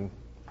on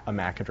a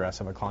MAC address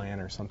of a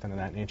client or something of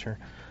that nature.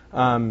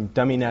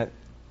 DummyNet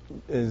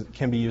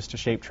can be used to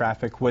shape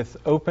traffic. With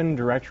Open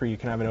Directory, you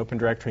can have an Open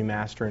Directory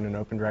master and an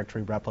Open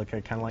Directory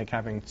replica, kind of like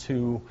having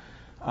two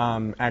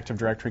Active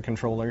Directory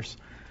controllers.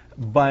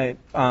 But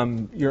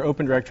your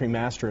Open Directory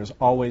master is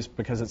always,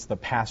 because it's the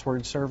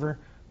password server,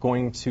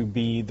 going to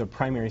be the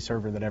primary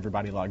server that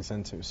everybody logs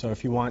into. So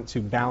if you want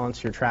to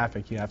balance your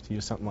traffic, you have to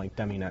use something like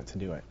DummyNet to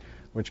do it,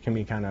 which can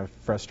be kind of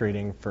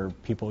frustrating for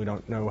people who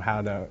don't know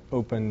how to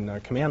open a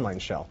command line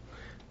shell,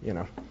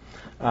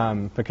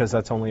 because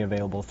that's only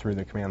available through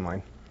the command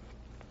line.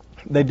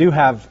 They do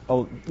have,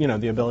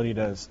 the ability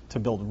to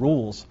build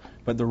rules,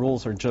 but the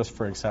rules are just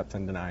for accept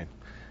and deny.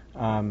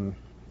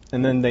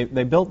 And then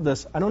they built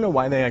this. I don't know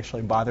why they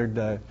actually bothered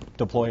to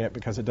deploy it,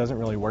 because it doesn't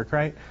really work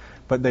right.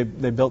 but they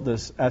built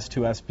this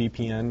S2S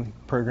VPN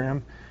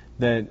program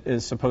that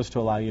is supposed to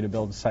allow you to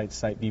build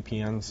site-to-site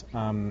VPNs,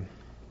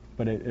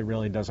 but it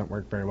really doesn't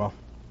work very well.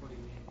 What do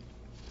you mean?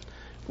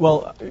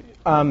 Well,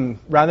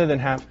 rather than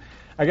have,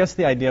 I guess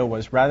the idea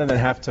was rather than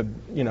have to,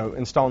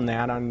 install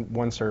NAT on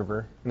one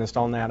server and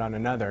install NAT on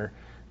another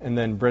and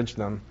then bridge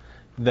them,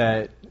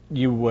 that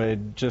you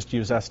would just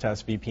use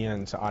S2S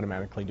VPN to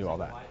automatically do all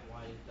that. Why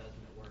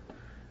doesn't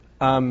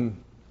it work?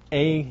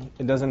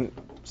 It doesn't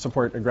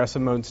support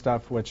aggressive mode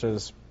stuff, which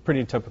is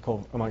pretty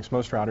typical amongst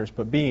most routers.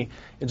 But B,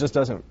 it just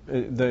doesn't.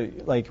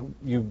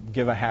 You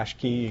give a hash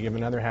key, you give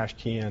another hash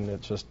key, and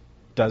it just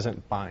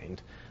doesn't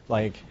bind. So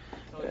it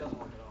doesn't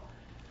work at all.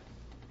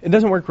 It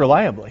doesn't work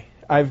reliably.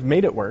 I've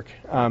made it work,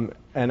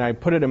 and I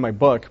put it in my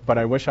book, but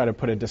I wish I'd have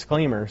put a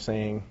disclaimer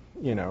saying,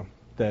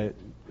 that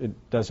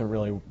it doesn't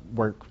really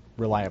work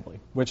reliably,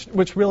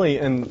 which really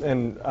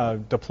in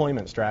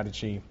deployment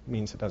strategy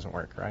means it doesn't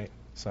work, right?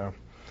 So,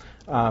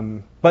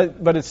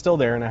 but it's still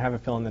there, and I have a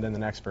feeling that in the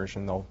next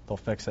version they'll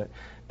fix it.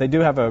 They do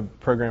have a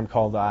program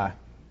called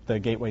the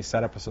Gateway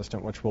Setup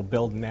Assistant, which will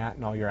build NAT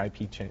and all your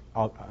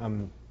all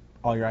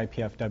your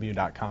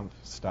IPFW.conf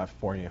stuff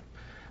for you,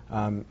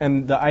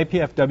 and the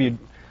IPFW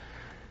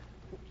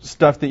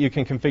stuff that you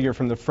can configure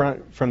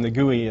from the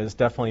GUI is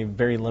definitely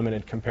very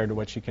limited compared to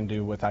what you can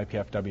do with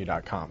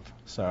IPFW.conf.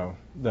 So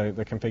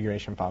the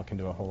configuration file can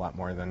do a whole lot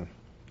more than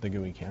the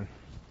GUI can,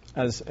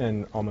 as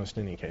in almost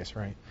any case,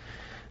 right?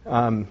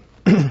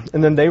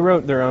 And then they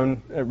wrote their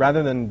own,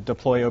 rather than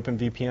deploy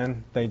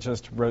OpenVPN, they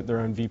just wrote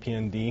their own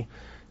VPND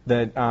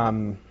that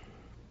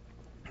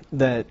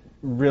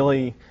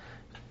really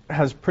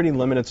has pretty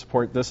limited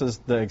support. This is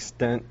the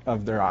extent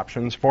of their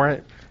options for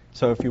it.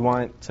 So if you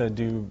want to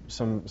do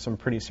some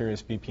pretty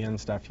serious VPN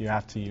stuff, you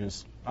have to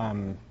use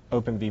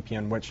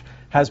OpenVPN, which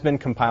has been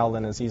compiled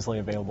and is easily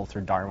available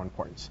through Darwin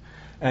ports.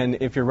 And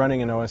if you're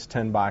running an OS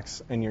X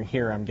box and you're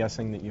here, I'm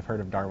guessing that you've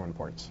heard of Darwin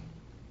ports.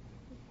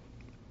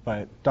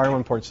 But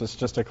Darwin ports is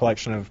just a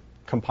collection of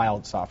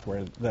compiled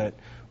software that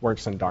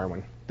works in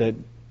Darwin that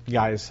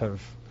guys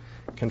have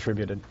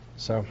contributed.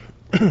 So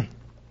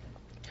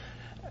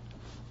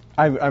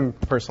I'm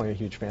personally a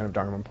huge fan of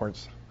Darwin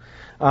ports.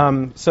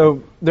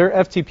 So their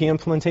FTP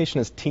implementation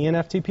is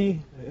TNFTP.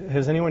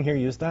 Has anyone here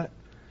used that?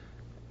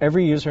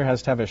 Every user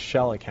has to have a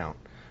shell account,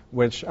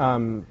 which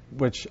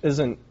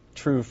isn't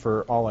true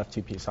for all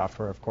FTP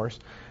software, of course.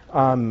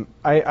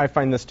 I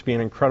find this to be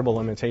an incredible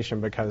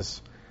limitation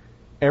because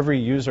every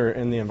user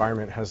in the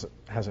environment has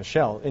a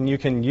shell, and you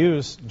can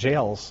use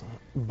jails,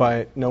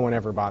 but no one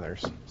ever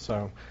bothers.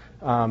 So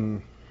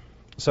in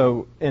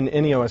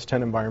any OS X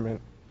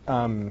environment,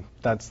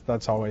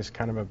 that's always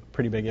kind of a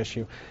pretty big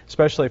issue,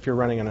 especially if you're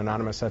running an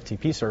anonymous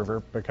FTP server,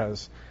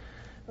 because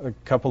a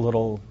couple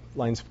little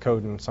lines of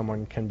code and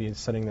someone can be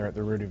sitting there at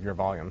the root of your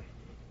volume.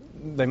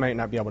 They might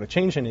not be able to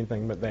change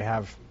anything, but they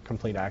have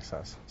complete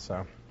access.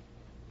 So,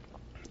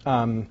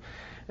 and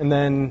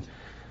then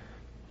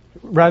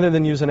rather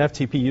than use an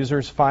FTP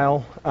users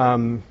file,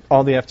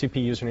 all the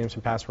FTP usernames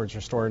and passwords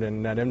are stored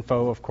in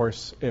netinfo. Of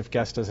course, if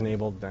guest is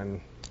enabled,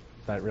 then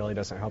that really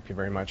doesn't help you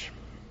very much.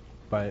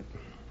 But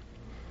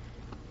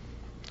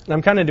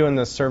I'm kind of doing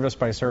this service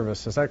by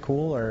service. Is that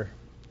cool, or?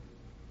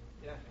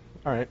 Yeah.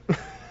 All right.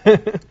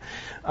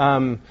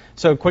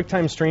 So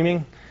QuickTime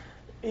streaming.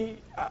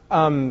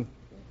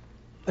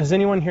 Has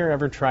anyone here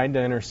ever tried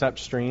to intercept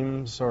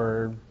streams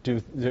or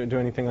do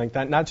anything like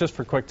that? Not just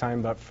for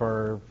QuickTime, but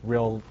for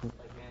real. Like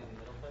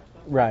man-in-the-middle type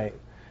stuff? Right.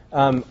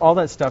 All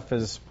that stuff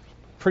is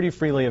pretty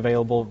freely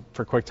available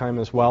for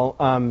QuickTime as well.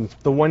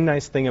 The one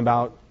nice thing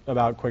about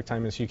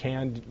QuickTime is you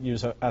can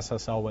use a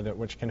SSL with it,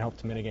 which can help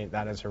to mitigate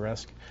that as a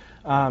risk.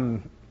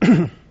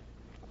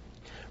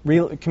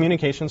 Real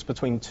communications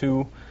between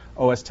two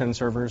OS X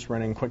servers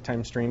running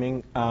QuickTime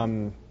streaming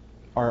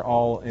are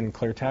all in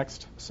clear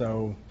text,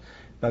 so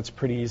that's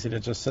pretty easy to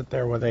just sit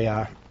there with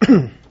a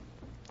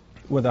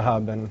with a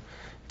hub and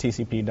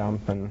TCP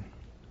dump, and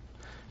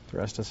the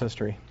rest is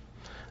history.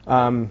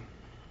 And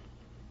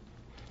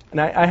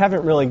I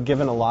haven't really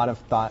given a lot of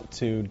thought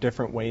to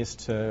different ways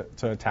to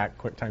attack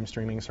QuickTime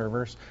streaming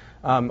servers.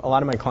 A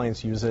lot of my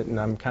clients use it, and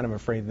I'm kind of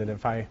afraid that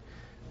if I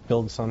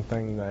build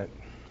something that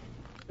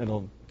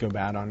it'll go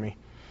bad on me.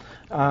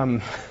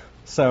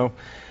 So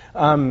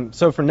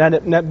for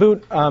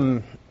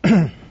NetBoot,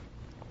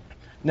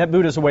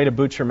 NetBoot is a way to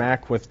boot your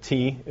Mac with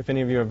T. If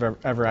any of you have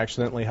ever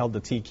accidentally held the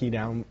T key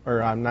down,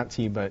 or not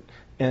T, but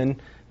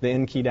N, the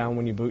N key down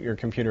when you boot your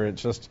computer, it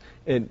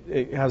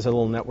has a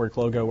little network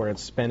logo where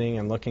it's spinning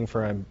and looking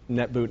for a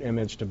NetBoot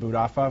image to boot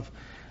off of.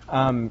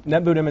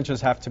 NetBoot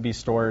images have to be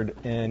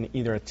stored in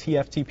either a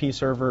TFTP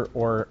server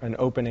or an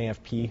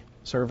OpenAFP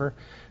server,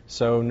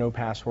 so no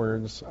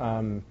passwords,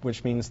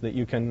 which means that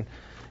you can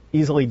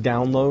easily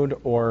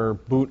download or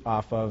boot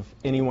off of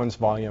anyone's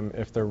volume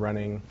if they're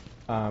running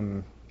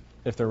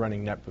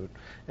NetBoot.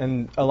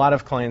 And a lot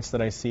of clients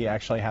that I see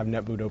actually have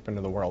NetBoot open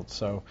to the world.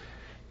 So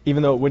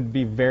even though it would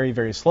be very,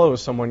 very slow,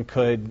 someone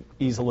could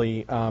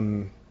easily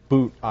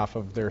boot off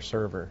of their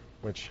server,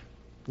 which,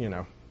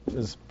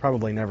 is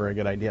probably never a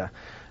good idea.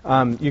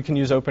 You can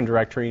use Open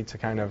Directory to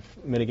kind of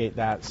mitigate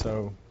that,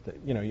 so that,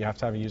 you have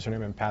to have a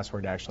username and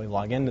password to actually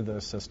log into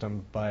the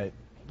system, but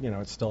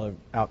it's still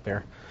out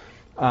there.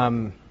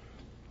 And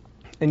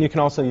you can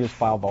also use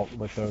File Vault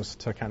with those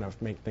to kind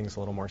of make things a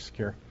little more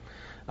secure.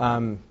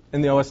 In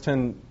the OS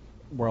X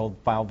world,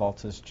 File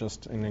Vault is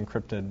just an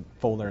encrypted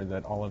folder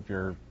that all of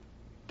your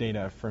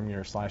data from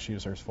your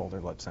 /users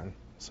folder lets in.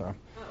 So. What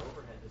kind of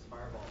overhead does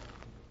Firewall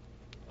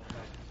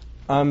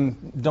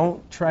affect?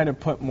 Don't try to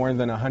put more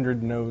than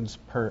 100 nodes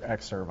per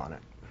xserv on it.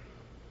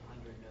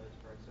 100 nodes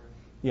per server?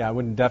 Yeah, I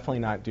would definitely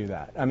not do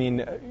that. I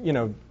mean,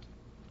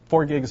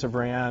 4 gigs of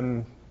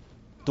RAM,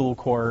 dual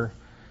core,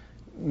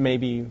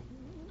 maybe,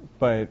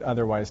 but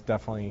otherwise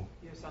definitely.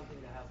 You have something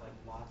that has like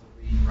lots of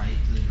read and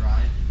write to the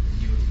drive.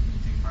 You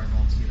think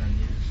Firewall's a good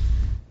idea?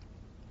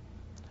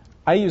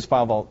 I use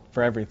File Vault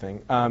for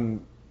everything.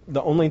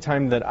 The only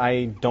time that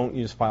I don't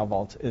use File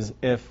Vault is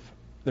if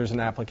there's an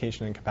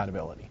application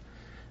incompatibility.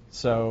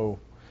 So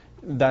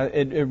that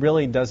it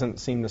really doesn't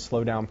seem to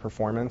slow down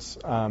performance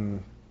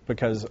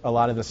because a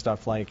lot of the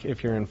stuff, like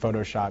if you're in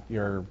Photoshop,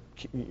 your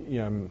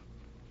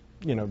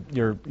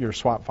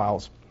swap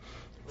files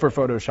for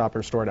Photoshop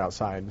are stored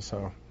outside.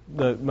 So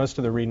most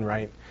of the read and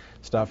write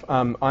stuff.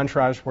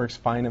 Entourage works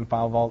fine in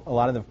File Vault. A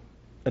lot of the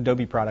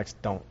Adobe products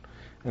don't,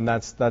 and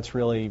that's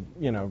really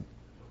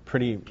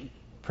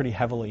pretty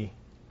heavily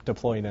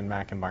deployed in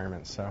Mac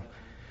environments. So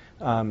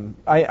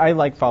I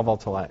like File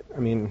Vault a lot. I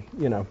mean,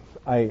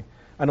 I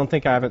don't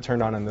think I have it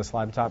turned on this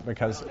laptop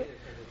because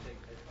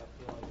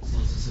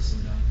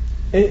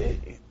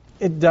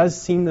it does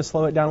seem to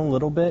slow it down a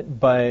little bit.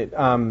 But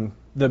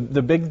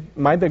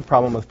my big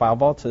problem with File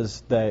Vault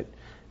is that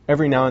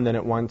every now and then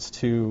it wants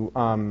to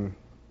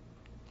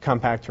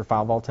compact your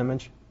File Vault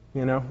image,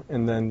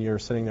 and then you're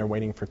sitting there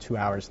waiting for 2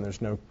 hours and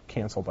there's no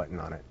cancel button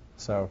on it.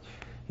 So.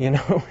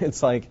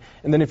 It's like,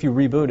 and then if you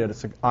reboot it,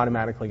 it's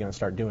automatically going to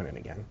start doing it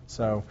again.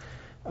 So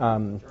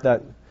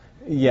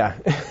yeah.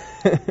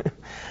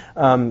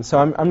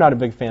 So I'm not a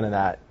big fan of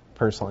that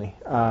personally.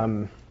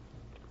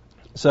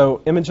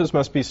 So images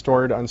must be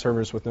stored on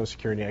servers with no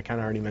security. I kind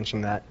of already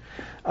mentioned that.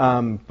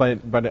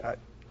 But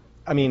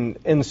I mean,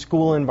 in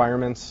school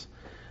environments,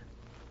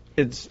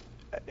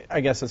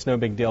 I guess it's no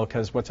big deal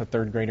because what's a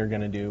third grader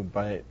going to do?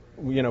 But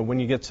when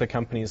you get to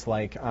companies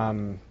like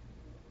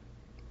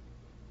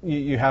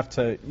you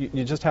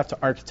just have to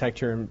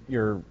architect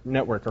your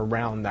network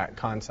around that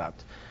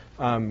concept.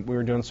 We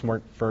were doing some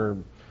work for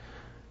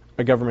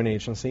a government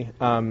agency,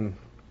 and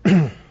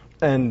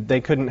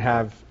they couldn't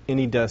have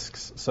any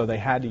disks, so they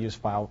had to use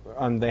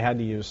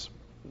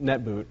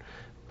NetBoot,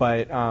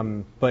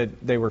 but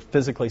they were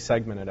physically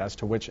segmented as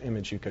to which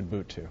image you could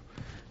boot to,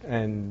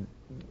 and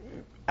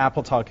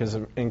AppleTalk is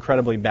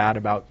incredibly bad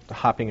about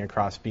hopping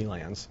across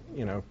VLANs.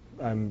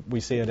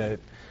 We see it at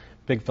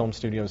big film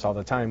studios all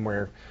the time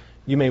where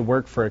you may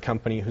work for a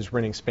company who's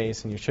renting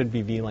space and you should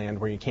be VLANed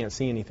where you can't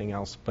see anything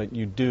else, but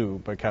you do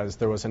because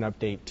there was an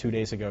update 2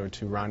 days ago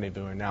to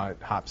Rendezvous and now it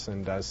hops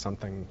and does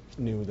something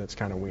new that's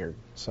kind of weird.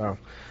 So,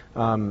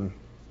 so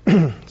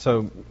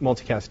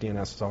multicast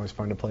DNS is always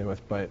fun to play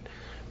with, but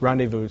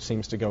Rendezvous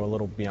seems to go a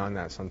little beyond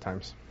that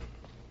sometimes.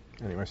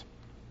 Anyways.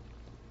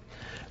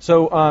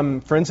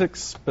 So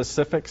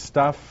forensic-specific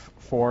stuff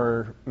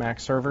for Mac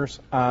servers.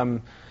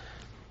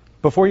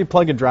 Before you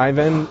plug a drive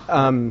in,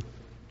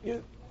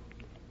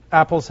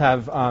 Apples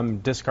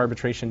have disk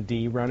arbitration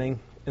D running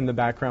in the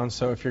background,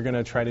 so if you're going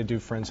to try to do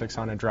forensics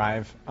on a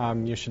drive,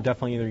 you should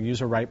definitely either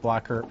use a write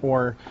blocker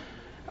or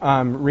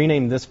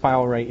rename this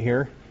file right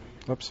here.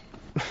 Whoops.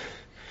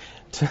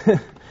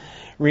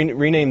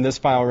 Rename this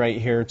file right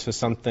here to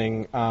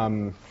something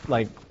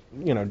like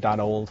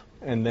 .old,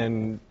 and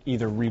then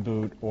either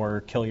reboot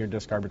or kill your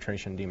disk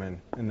arbitration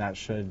daemon, and that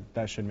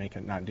should make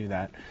it not do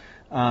that.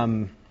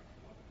 And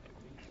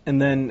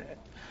then,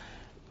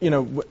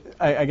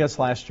 I guess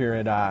last year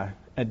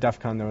at DEF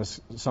CON there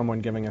was someone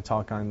giving a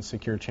talk on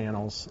secure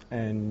channels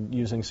and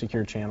using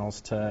secure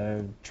channels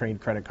to trade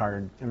credit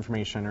card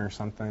information or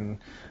something.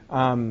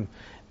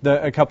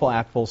 A couple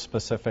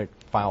Apple-specific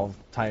file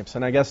types,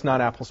 and I guess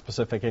not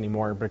Apple-specific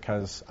anymore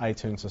because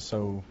iTunes is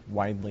so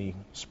widely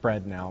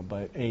spread now,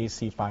 but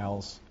AAC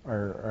files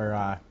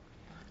are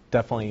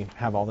definitely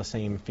have all the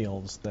same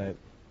fields that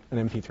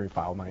an MP3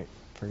 file might,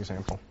 for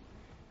example.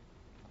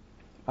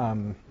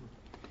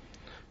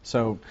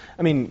 So,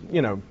 I mean,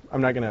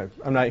 I'm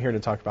not here to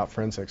talk about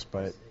forensics,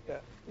 but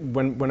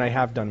when I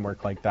have done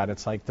work like that,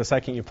 it's like the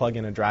second you plug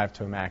in a drive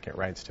to a Mac, it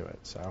writes to it.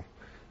 So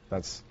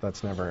that's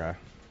never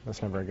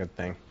a good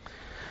thing.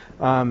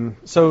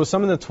 So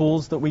some of the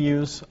tools that we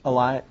use a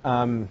lot,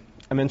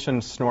 I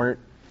mentioned Snort.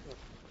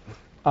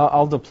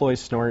 I'll deploy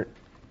Snort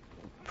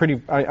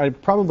I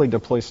probably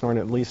deploy Snort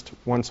at least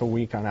once a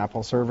week on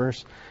Apple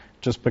servers,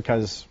 just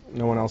because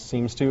no one else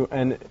seems to.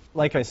 And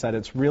like I said,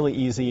 it's really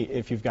easy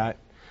if you can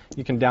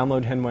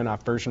download Hinwin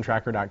off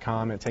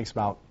versiontracker.com. It takes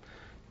about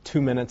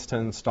 2 minutes to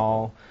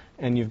install,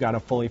 and you've got a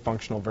fully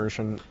functional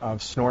version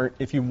of Snort.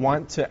 If you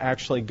want to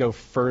actually go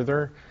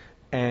further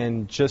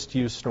and just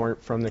use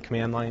Snort from the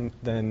command line,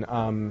 then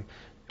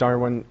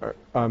Darwin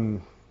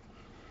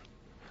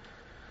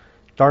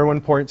Darwin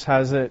Ports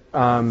has it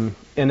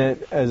in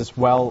it as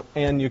well,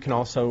 and you can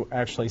also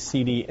actually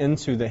CD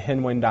into the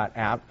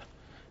hinwin.app,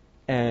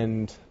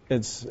 and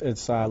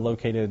it's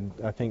located,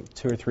 I think,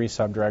 2 or 3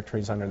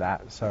 subdirectories under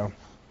that. So,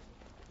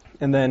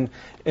 and then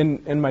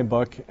in my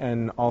book,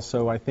 and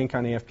also I think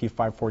on AFP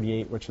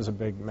 548, which is a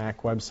big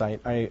Mac website,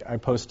 I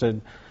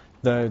posted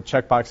the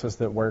checkboxes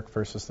that work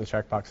versus the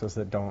checkboxes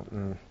that don't,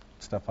 and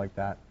stuff like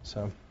that.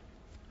 So,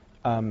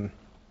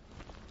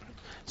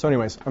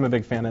 anyways, I'm a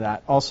big fan of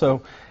that.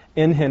 Also,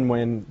 in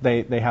Hinwin,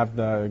 they have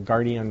the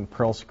Guardian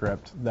Perl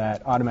script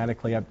that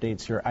automatically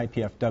updates your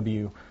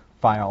IPFW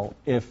file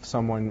if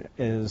someone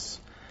is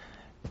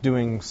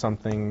doing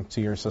something to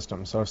your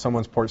system. So if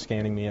someone's port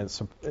scanning me, it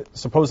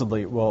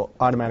supposedly will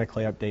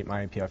automatically update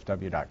my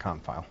IPFW.com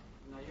file.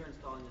 Now you're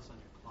installing this on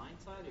your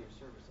client side or your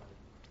server side?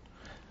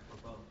 Or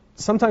both?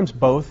 Sometimes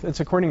both.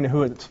 It's according to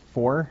who it's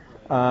for.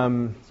 Right.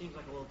 It seems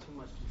like a little too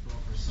much control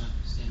for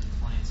standard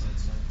client side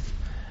stuff.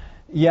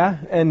 Yeah,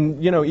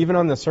 and even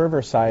on the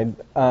server side,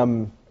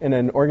 in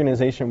an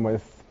organization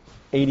with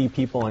 80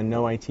 people and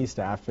no IT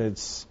staff,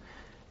 it's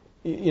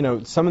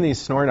some of these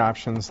snort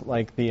options,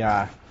 like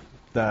the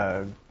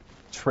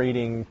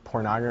trading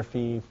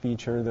pornography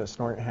feature that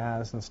Snort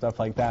has and stuff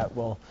like that.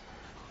 Well,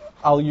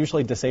 I'll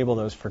usually disable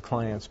those for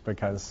clients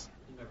because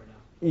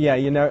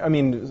You never know. I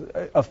mean,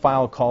 a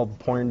file called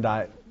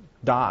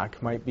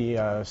porn.doc might be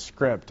a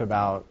script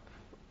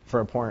for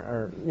a porn,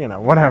 or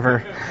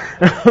whatever.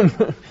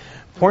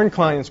 Porn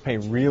clients pay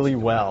really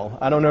well.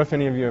 I don't know if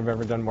any of you have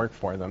ever done work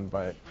for them,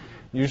 but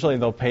usually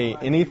they'll pay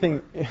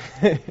anything.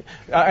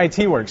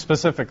 IT work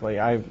specifically.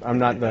 I'm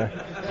not the.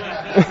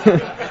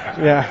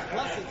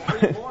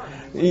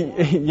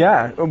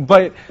 Yeah,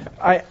 but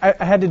I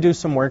had to do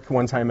some work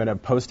one time at a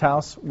post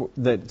house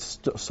that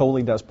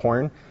solely does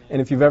porn,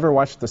 and if you've ever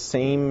watched the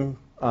same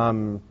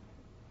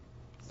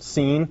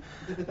scene,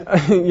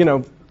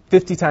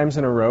 50 times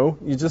in a row,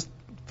 you just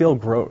feel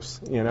gross,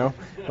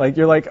 like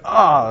you're like,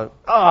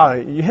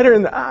 you hit her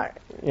in the eye,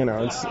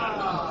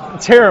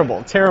 it's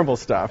terrible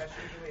stuff.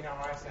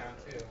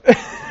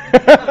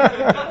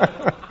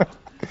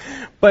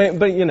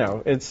 but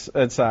it's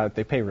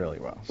they pay really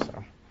well,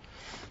 so,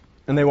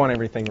 and they want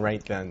everything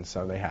right then,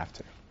 so they have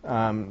to.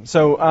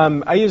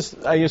 I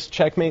use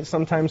Checkmate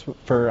sometimes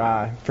for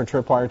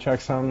tripwire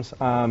checksums,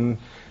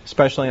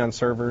 especially on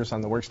servers.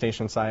 On the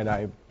workstation side,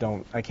 I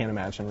can't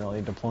imagine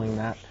really deploying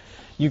that.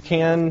 You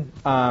can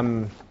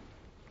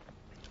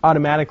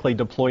automatically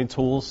deploy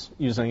tools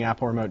using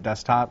Apple Remote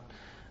Desktop.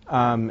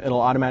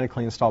 It'll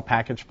automatically install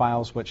package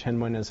files, which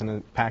Hinwin is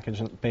a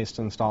package-based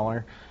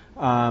installer.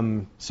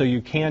 So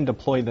you can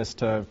deploy this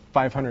to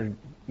 500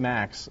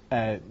 Macs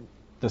at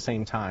the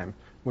same time,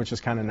 which is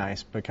kind of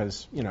nice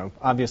because,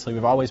 obviously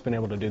we've always been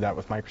able to do that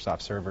with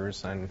Microsoft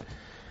servers, and,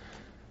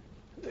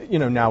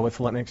 now with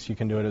Linux you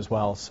can do it as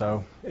well.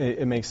 So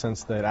it makes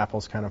sense that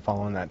Apple's kind of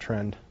following that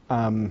trend.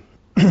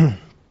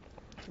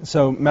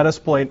 So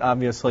Metasploit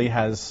obviously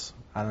has,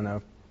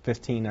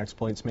 15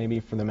 exploits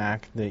maybe for the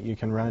Mac that you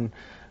can run.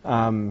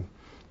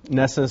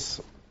 Nessus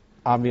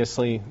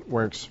obviously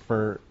works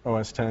for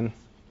OS X. Only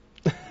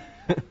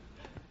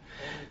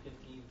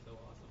 15, so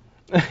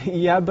awesome.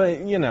 Yeah, but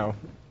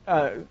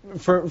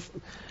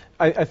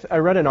I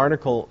read an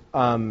article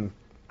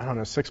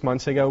 6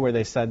 months ago where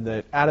they said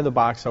that out of the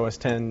box OS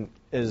X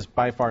is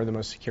by far the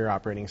most secure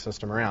operating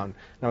system around.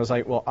 And I was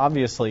like, well,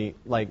 obviously,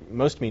 like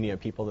most media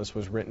people, this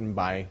was written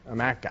by a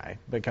Mac guy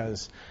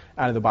because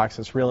out of the box,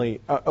 it's really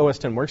OS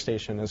X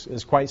Workstation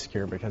is quite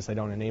secure because they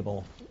don't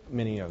enable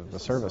many of the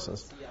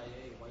services. CIA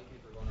white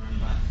paper going around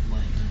about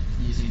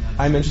using that.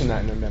 I mentioned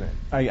that in a minute.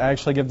 I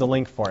actually give the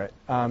link for it.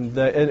 And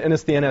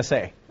it's the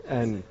NSA.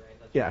 And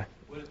yeah.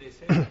 What did they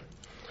say?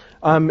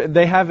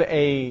 They have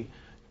a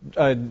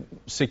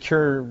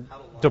secure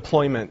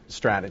deployment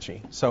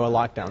strategy, so a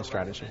lockdown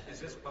strategy. Is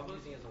this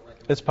published?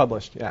 It's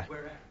published, yeah.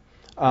 Where at?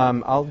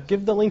 I'll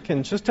give the link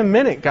in just a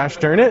minute, gosh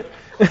darn it.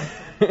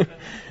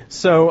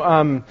 So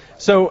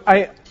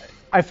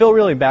I feel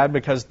really bad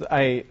because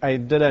I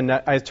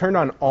turned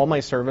on all my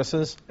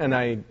services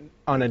and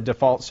on a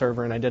default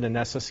server, and I did a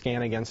Nessus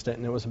scan against it,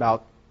 and it was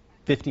about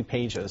 50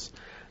 pages.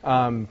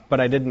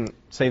 But I didn't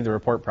save the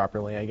report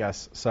properly, I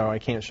guess, so I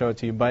can't show it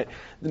to you. But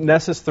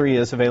Nessus 3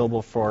 is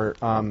available for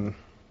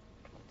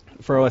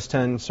OS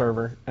X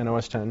server and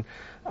OS X.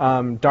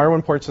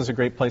 Darwin Ports is a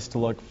great place to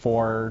look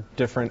for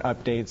different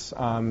updates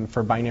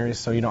for binaries,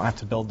 so you don't have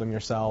to build them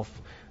yourself.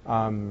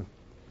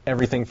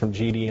 Everything from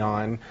GD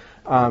on.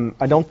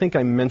 I don't think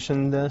I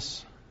mentioned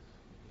this.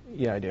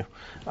 Yeah, I do.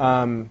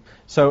 And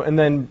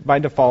then by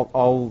default,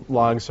 all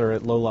logs are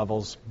at low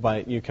levels,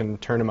 but you can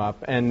turn them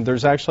up. And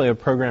there's actually a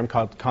program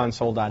called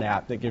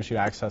console.app that gives you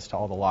access to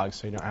all the logs,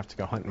 so you don't have to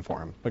go hunting for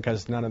them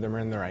because none of them are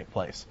in the right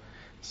place.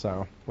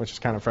 So, which is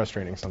kind of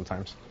frustrating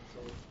sometimes.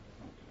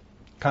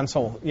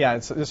 Console, yeah,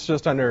 it's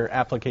just under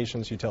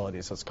Applications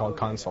Utilities. It's called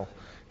Console.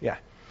 Yeah.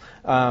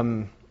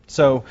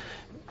 So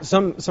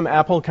some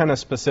Apple kind of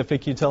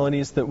specific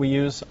utilities that we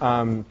use.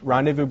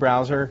 Rendezvous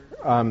Browser.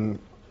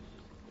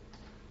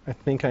 I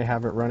think I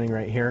have it running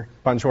right here.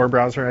 Bonjour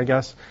browser, I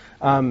guess.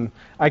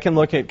 I can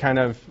look at kind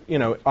of,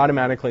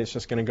 automatically it's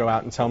just going to go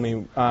out and tell me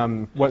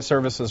what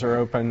services are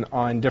open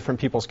on different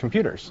people's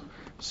computers.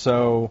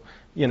 So,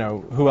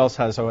 who else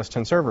has OS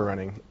X server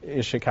running?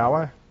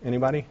 Ishikawa?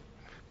 Anybody?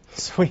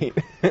 Sweet.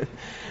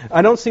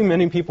 I don't see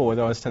many people with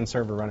OS X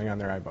server running on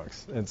their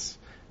iBooks. It's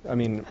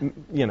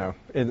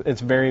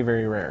very,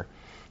 very rare.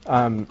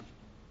 And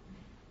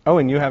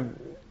you have,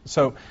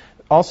 so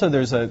also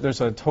there's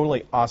a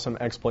totally awesome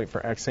exploit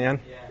for Xan.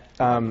 Yeah.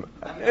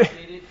 I've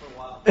made it for a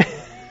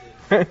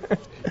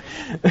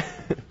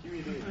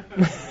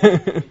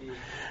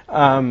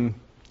while.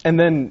 And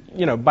then,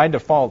 by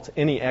default,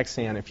 any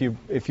Xan, if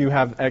you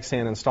have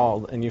Xan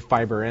installed and you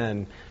fiber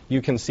in,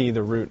 you can see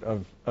the root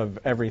of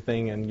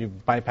everything, and you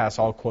bypass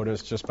all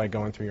quotas just by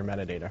going through your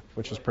metadata,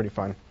 which is pretty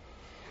fun.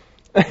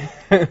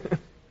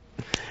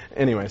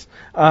 Anyways,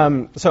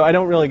 so I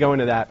don't really go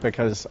into that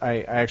because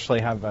I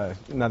actually have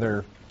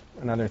another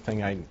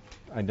thing I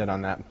did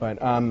on that. But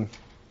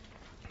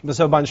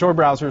so Bonjour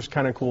browser is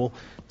kind of cool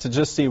to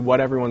just see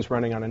what everyone's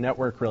running on a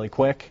network really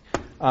quick.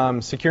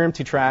 Secure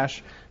empty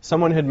trash.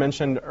 Someone had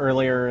mentioned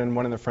earlier in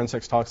one of the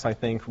forensics talks, I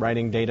think,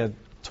 writing data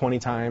 20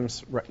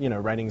 times,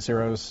 writing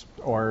zeros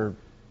or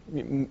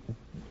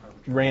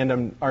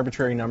random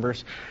arbitrary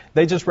numbers.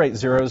 They just write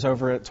zeros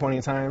over it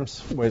 20 times,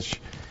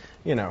 which,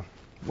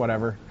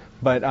 whatever.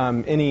 But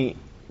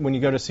when you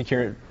go to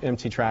secure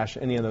empty trash,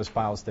 any of those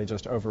files, they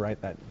just overwrite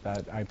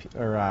that IP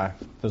or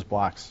those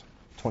blocks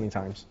 20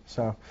 times.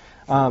 So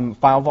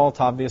file vault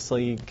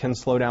obviously can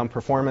slow down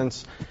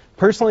performance.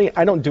 Personally,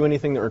 I don't do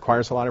anything that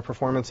requires a lot of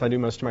performance. I do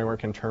most of my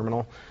work in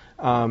terminal.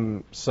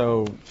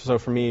 So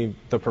for me,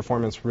 the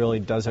performance really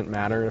doesn't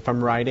matter. If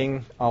I'm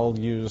writing, I'll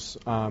use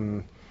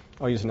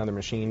another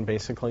machine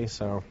basically.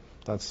 So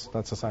that's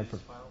aside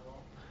from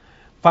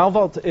file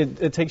vault.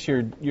 It takes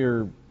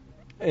your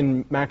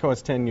in Mac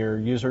OS X your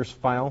users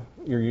file,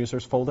 your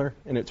users folder,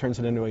 and it turns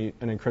it into an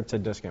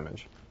encrypted disk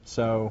image.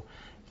 So,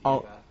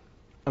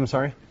 I'm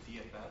sorry.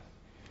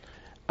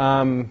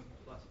 It's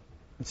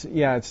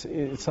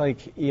like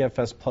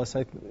EFS plus.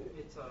 I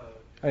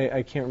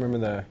can't remember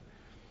the.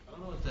 I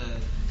don't know what the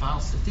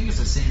files. I think it's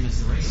the same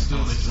as the regular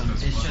file system.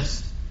 It's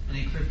just an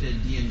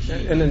encrypted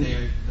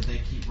DMG, but they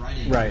keep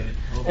writing. Right,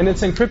 and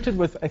it's encrypted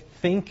with I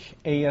think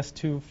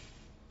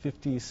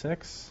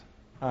AS256.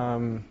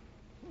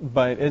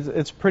 But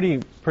it's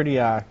pretty,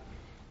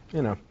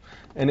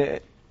 and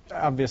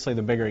obviously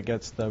the bigger it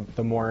gets,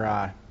 the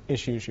more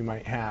issues you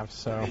might have.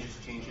 So they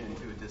just change it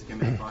into a disk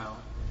image file.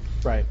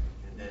 Right.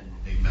 And then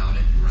they mount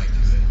it and write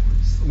to it.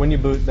 When you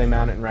boot, they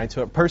mount it and write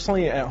to it.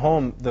 Personally, at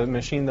home, the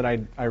machine that I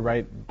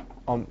write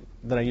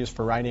that I use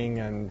for writing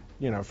and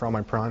for all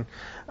my prawn,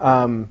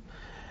 I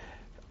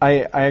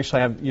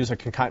actually use a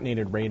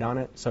concatenated RAID on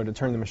it. So to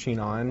turn the machine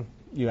on,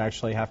 you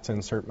actually have to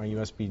insert my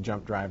USB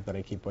jump drive that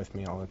I keep with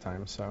me all the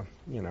time. So,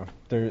 you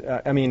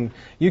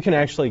can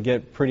actually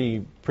get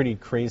pretty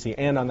crazy.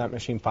 And on that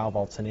machine, File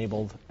Vault's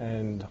enabled,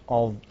 and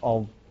all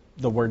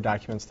the Word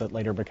documents that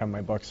later become my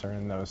books are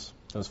in those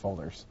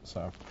folders.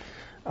 So,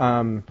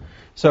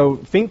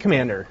 Think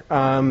Commander.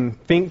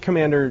 Think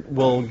Commander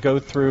will go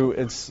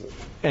through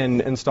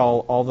and install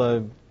all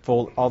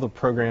the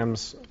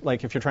programs.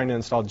 Like if you're trying to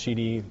install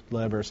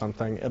GDlib or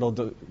something, it'll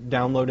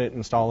download it,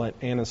 install it,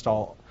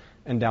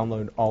 and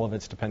download all of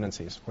its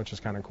dependencies, which is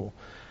kind of cool.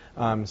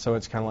 So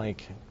it's kind of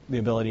like the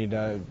ability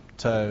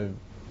to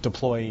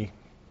deploy,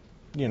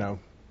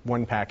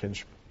 one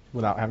package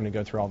without having to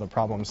go through all the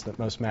problems that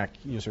most Mac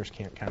users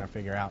can't kind of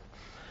figure out.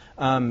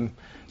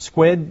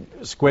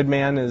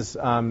 Squidman is,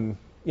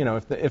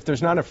 if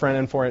there's not a front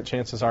end for it,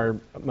 chances are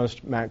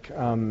most Mac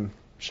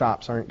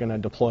shops aren't going to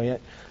deploy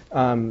it.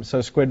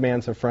 So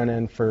Squidman's a front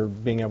end for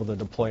being able to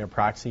deploy a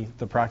proxy.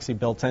 The proxy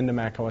built into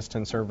Mac OS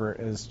X server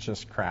is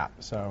just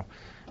crap. So,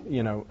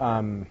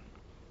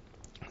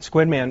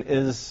 Squidman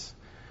is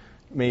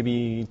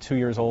maybe 2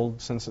 years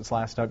old since its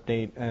last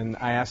update, and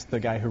I asked the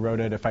guy who wrote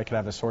it if I could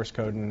have the source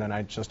code, and then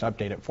I'd just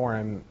update it for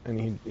him,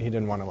 and he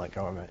didn't want to let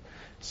go of it.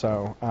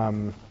 So,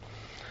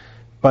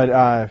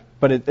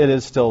 but it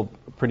is still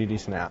a pretty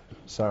decent app.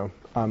 So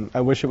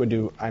I wish it would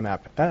do IMAP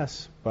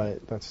S,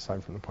 but that's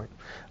aside from the point.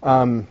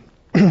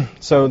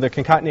 So the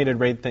concatenated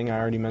RAID thing I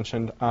already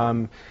mentioned.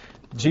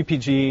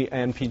 GPG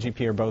and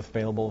PGP are both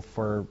available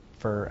for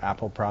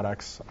Apple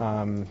products.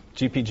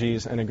 GPG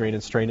is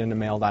integrated straight into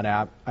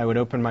mail.app. I would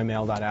open my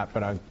mail.app,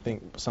 but I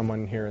think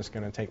someone here is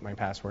going to take my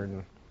password,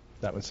 and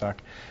that would suck.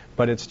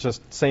 But it's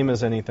just same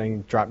as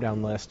anything,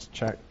 drop-down list,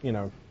 check,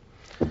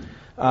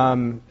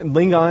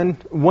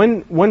 Lingon,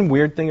 one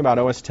weird thing about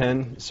OS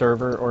X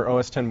server or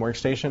OS X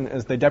workstation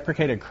is they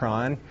deprecated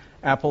cron.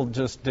 Apple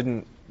just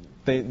didn't.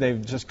 They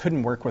just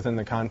couldn't work within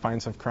the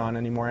confines of cron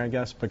anymore, I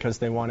guess, because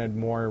they wanted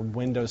more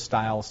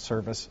Windows-style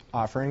service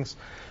offerings.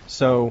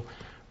 So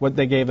what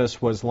they gave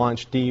us was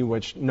Launch D,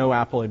 which no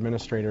Apple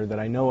administrator that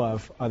I know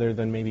of, other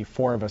than maybe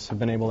 4 of us, have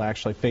been able to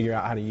actually figure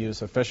out how to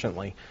use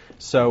efficiently.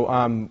 So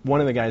one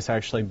of the guys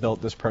actually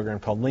built this program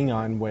called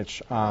Lingon,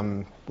 which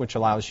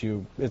allows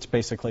you. It's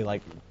basically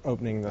like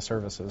opening the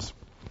services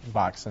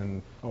box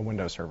in a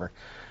Windows server.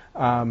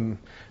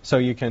 So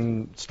you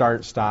can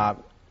start,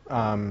 stop,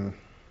 and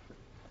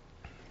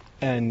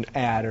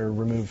add or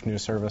remove new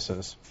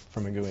services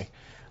from a GUI.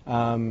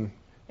 And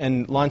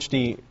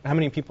LaunchD, how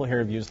many people here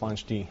have used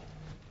LaunchD?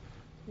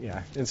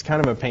 Yeah, it's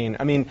kind of a pain.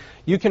 I mean,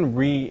 you can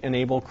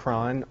re-enable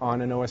cron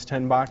on an OS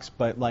X box,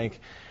 but like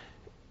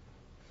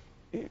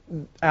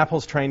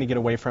Apple's trying to get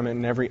away from it,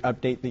 and every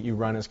update that you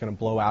run is going to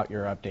blow out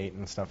your update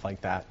and stuff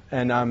like that.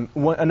 And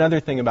another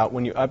thing about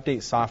when you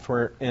update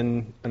software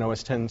in an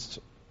OS X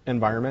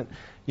environment,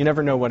 you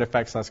never know what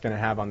effects that's going to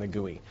have on the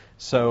GUI.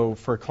 So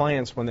for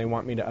clients, when they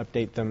want me to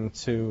update them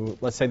to,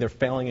 let's say they're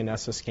failing in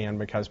SSCAN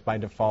because by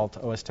default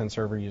OS X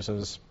server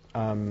uses,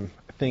 I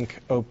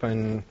think,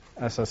 OpenSSL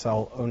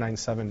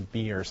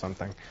 097B or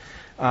something.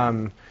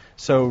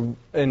 So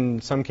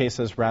in some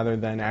cases, rather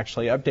than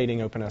actually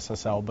updating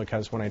OpenSSL,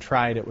 because when I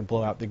tried, it would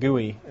blow out the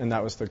GUI, and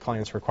that was the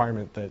client's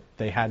requirement that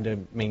they had to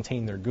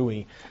maintain their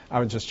GUI, I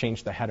would just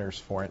change the headers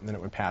for it, and then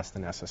it would pass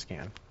the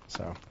SSCAN.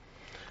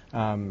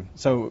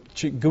 So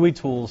GUI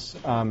tools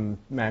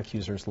Mac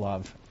users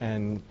love,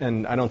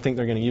 and I don't think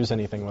they're going to use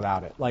anything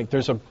without it. Like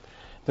there's a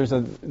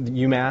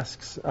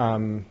UMasks,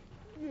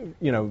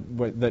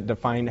 that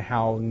define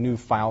how new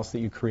files that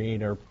you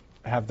create or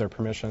have their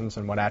permissions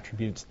and what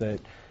attributes that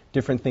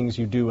different things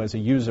you do as a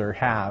user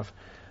have.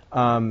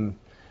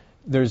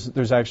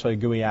 There's actually a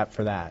GUI app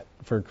for that,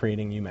 for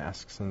creating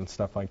UMasks and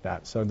stuff like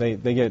that. So they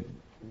get,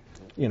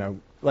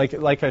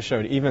 like I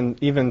showed, even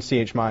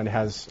chmod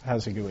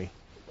has a GUI.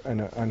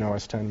 An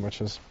OS X,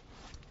 which is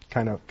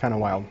kind of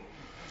wild.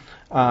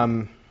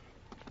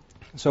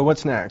 So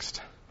what's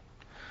next?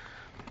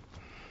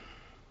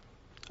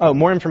 Oh,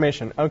 more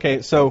information.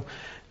 Okay, so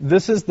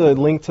this is the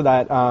link to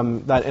that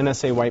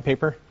NSA white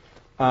paper.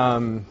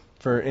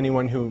 For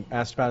anyone who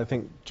asked about it, I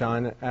think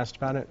John asked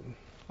about it.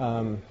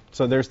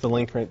 So there's the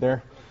link right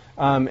there.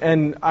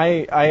 And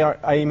I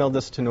emailed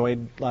this to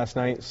Noid last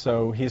night,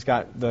 so he's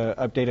got the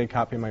updated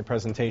copy of my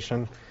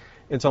presentation.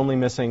 It's only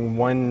missing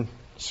one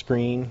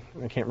screen.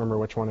 I can't remember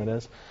which one it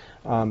is,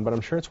 but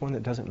I'm sure it's one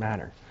that doesn't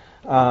matter.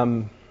 It's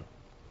kind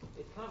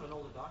of an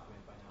older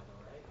document by now,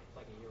 though, right? It's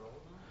like a year old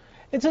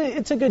now?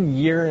 It's a good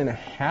year and a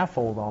half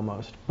old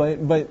almost, but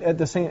at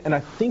the same, and I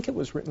think it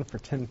was written for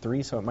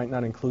 10.3, so it might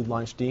not include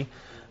LaunchD.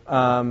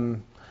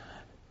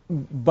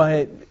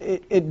 But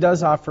it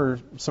does offer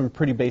some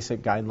pretty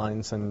basic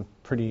guidelines and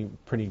pretty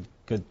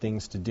good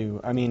things to do.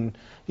 I mean,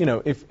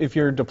 if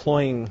you're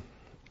deploying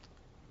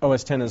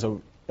OS X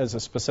as a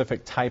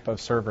specific type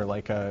of server,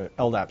 like a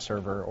LDAP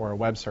server or a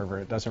web server,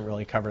 it doesn't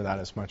really cover that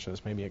as much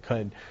as maybe it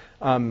could.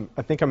 I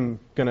think one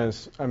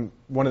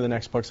of the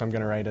next books I'm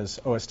gonna write is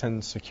OS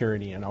X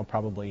security, and I'll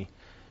probably,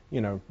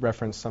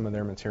 reference some of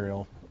their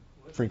material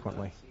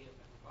frequently.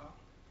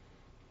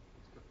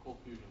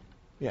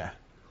 Yeah.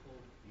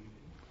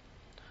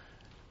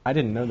 I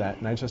didn't know that,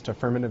 and I just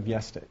affirmative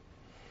yesed it.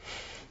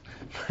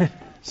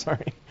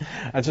 Sorry,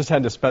 I just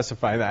had to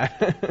specify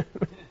that.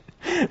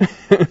 I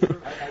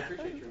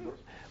appreciate your endorsement.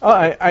 Oh,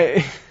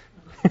 I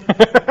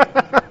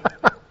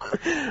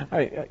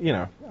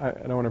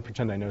don't want to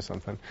pretend I know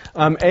something.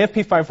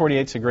 AFP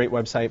 548 is a great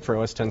website for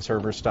OS X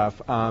server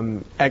stuff.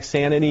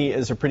 Xsanity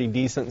is a pretty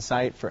decent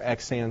site for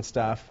Xsan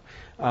stuff.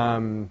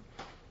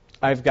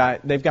 They've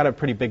got a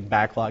pretty big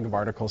backlog of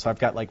articles. I've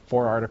got like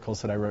 4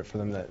 articles that I wrote for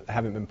them that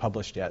haven't been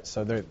published yet,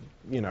 so they're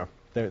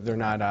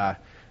not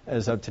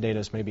as up to date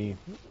as maybe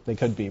they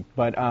could be.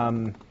 But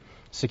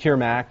Secure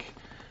Mac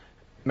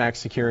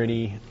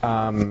security,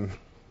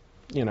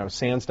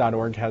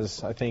 sans.org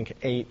has, I think,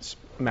 8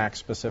 Mac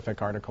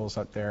specific articles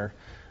up there.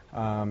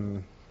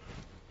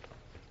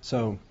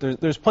 So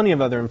there's plenty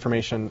of other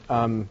information,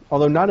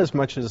 although not as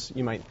much as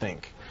you might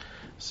think.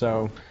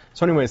 So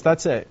anyways,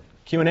 that's it.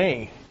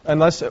 Q&A.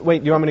 Wait,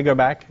 do you want me to go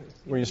back?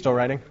 Were you still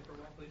writing?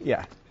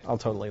 Yeah, I'll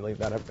totally leave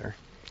that up there.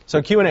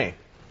 So Q&A.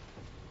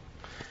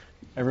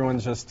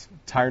 Everyone's just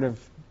tired of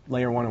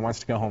LayerOne and wants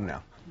to go home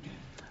now.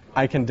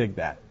 I can dig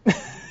that.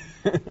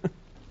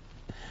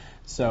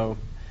 So,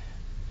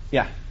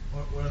 yeah.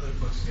 What other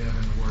books do you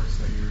have in the works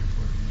that you're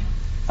working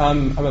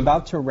on? I'm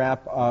about to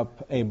wrap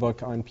up a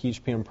book on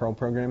PHP and Perl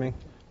programming,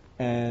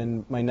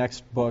 and my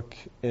next book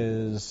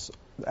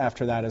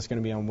after that is going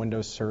to be on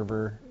Windows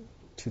Server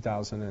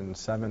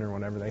 2007 or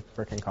whatever they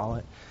frickin' call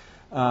it.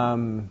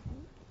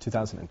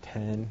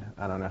 2010,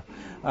 I don't know.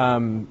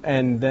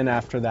 And then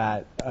after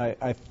that,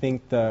 I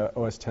think the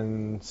OS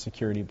X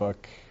security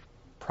book,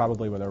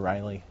 probably with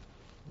O'Reilly,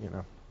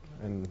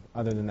 And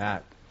other than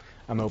that,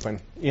 I'm open,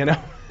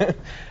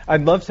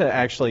 I'd love to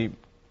actually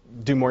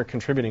do more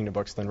contributing to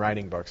books than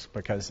writing books,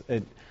 because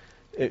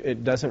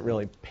it doesn't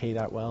really pay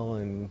that well,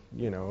 and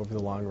over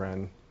the long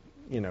run,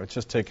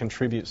 just to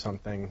contribute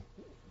something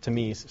to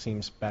me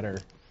seems better.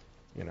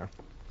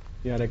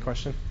 You had a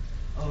question?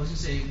 I was going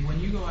to say, when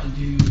you go out and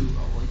do,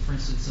 like for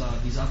instance,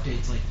 these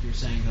updates, like you're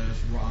saying,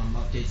 there's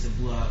updates that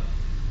blew up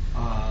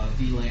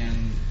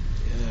VLAN,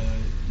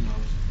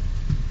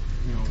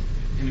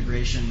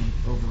 integration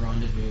over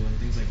Rendezvous and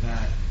things like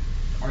that.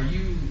 Are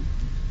you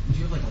do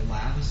you have like a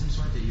lab of some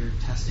sort that you're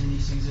testing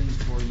these things in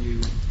before you?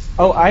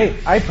 Oh,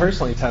 I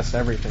personally test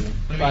everything.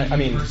 But I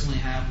mean, do you personally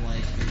have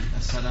like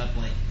a setup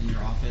like in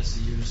your office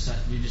that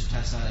you just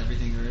test out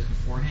everything there is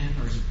beforehand,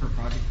 or is it per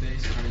project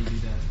based? How do you do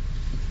that?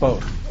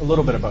 Both, a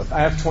little bit of both. I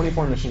have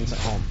 24 machines at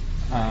home,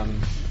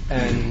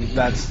 and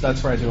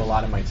that's where I do a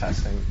lot of my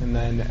testing. And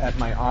then at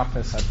my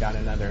office, I've got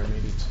another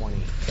maybe 20.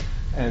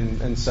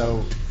 And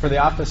so for the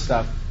office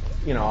stuff,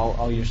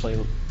 I'll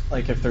usually,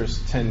 like if there's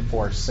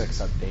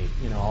 10.4.6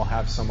 update, I'll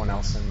have someone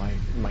else in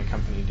my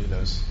company do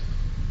those.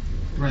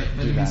 Right,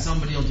 but I mean,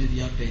 somebody will do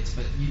the updates,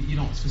 but you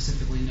don't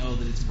specifically know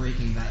that it's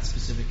breaking that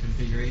specific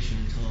configuration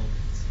until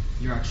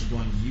you're actually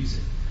going to use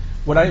it.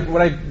 What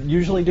I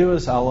usually do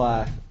is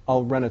I'll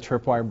run a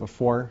tripwire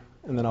before,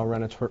 and then I'll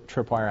run a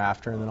tripwire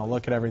after, and then I'll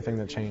look at everything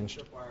that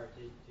changed.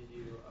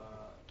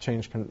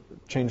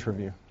 Change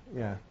review.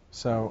 Yeah.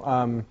 So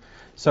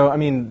I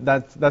mean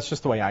that's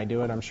just the way I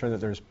do it. I'm sure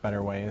that there's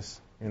better ways.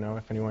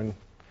 If anyone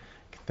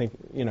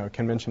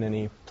can mention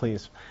any,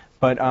 please.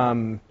 But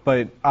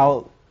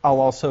I'll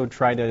also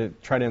try to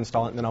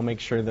install it, and then I'll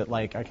make sure that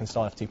like I can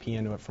install FTP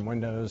into it from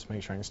Windows,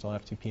 make sure I can install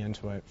FTP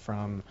into it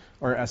from,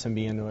 or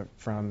SMB into it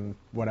from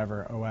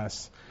whatever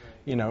OS.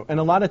 And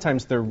a lot of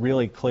times they're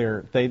really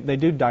clear. They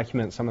do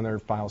document some of their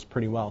files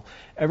pretty well.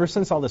 Ever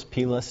since all this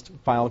plist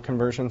file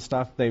conversion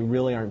stuff, they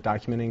really aren't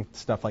documenting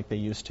stuff like they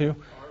used to.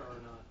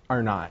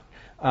 Are not.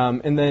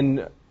 And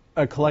then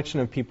a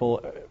collection of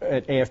people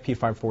at AFP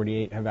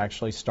 548 have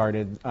actually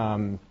started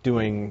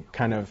doing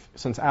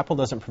since Apple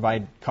doesn't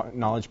provide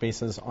knowledge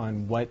bases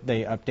on what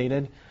they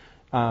updated,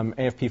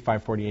 AFP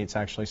 548 is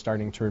actually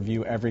starting to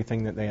review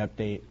everything that they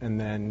update and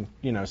then,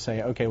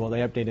 say, okay, well, they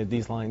updated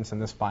these lines in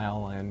this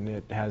file and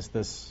it has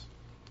this.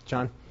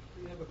 John? Do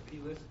you have a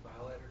plist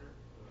file editor?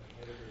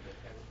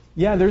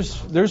 Yeah,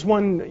 there's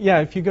one. Yeah,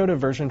 if you go to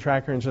Version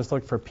Tracker and just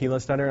look for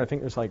plist editor, I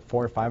think there's like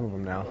 4 or 5 of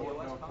them now.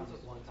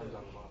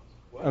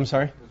 I'm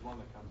sorry? There's one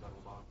that comes out of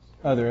the box.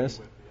 Oh, there is?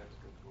 With the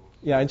Xcode tools.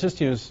 Yeah,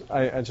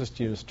 I just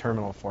use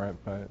Terminal for it,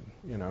 but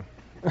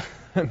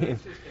I mean,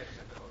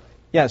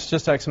 yeah, it's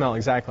just XML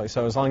exactly.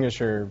 So as long as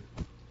you're,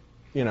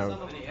 Some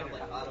of them have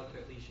like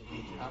auto-completion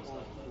features and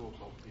stuff.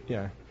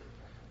 Yeah.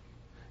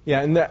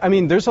 Yeah, and I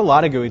mean, there's a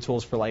lot of GUI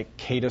tools for like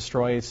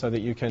K-destroy so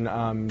that you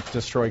can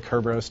destroy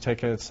Kerberos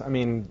tickets. I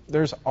mean,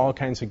 there's all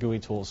kinds of GUI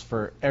tools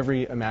for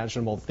every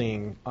imaginable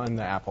thing on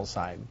the Apple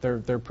side.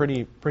 They're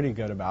pretty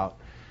good about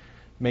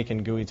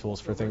making GUI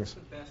tools for things.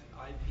 What's the best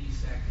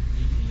IPsec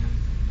VPN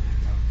for the Mac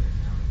out there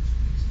now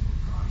that makes it more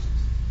cost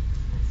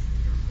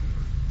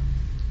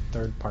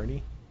Third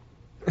party?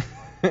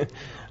 VPN,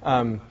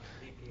 IPsec.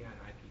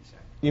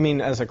 You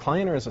mean as a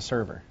client or as a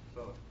server?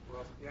 So,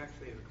 well,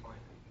 actually as a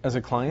client. As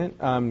a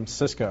client,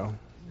 Cisco.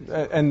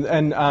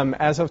 And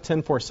as of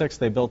 10.4.6,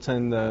 they built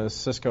in the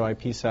Cisco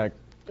IPsec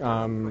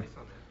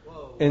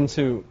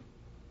into,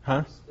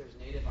 huh? There's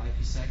native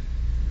IPsec,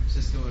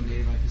 Cisco and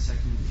native IPsec.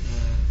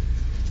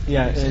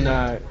 Yeah, and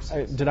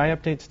did I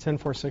update to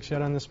 10.4.6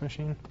 yet on this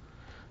machine?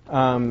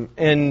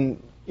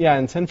 And yeah,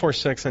 in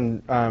 10.4.6,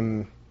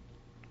 and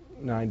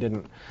no, I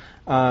didn't.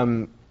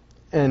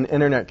 In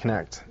Internet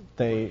Connect,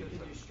 they. You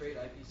do straight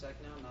IPsec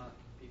now, not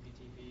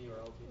PPTP or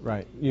LPTP.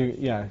 Right.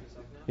 IPsec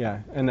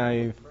now? And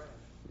I'm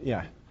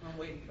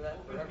waiting for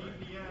that forever.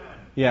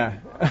 Yeah.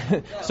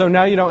 So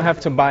now you don't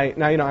have to buy.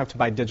 Now you don't have to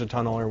buy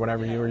Digitunnel or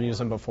whatever you were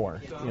using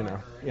before.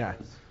 Yeah.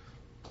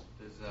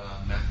 Does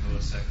Mac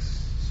OSX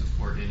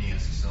support any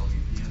SSL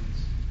VPNs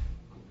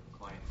on the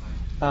client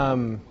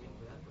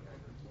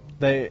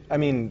side? I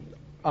mean,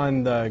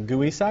 on the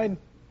GUI side,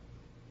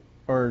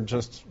 or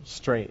just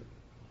straight,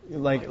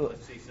 like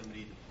let's say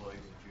somebody deploys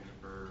a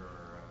Juniper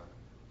or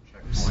a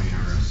Checkpoint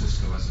or a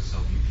Cisco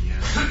SSL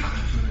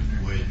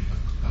VPN. Would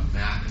a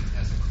Mac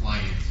as a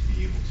client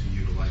be able to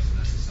utilize an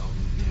SSL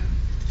VPN?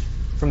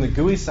 From the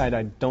GUI side,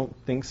 I don't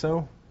think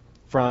so.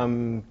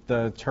 From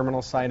the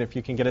terminal side, if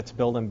you can get it to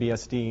build in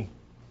BSD,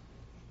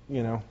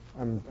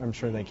 I'm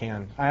sure they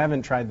can. I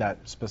haven't tried that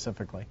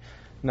specifically.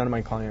 None of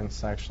my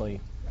clients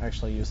actually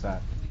use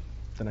that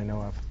I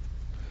know of.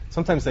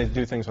 Sometimes they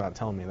do things without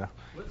telling me, though.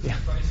 What's the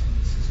price on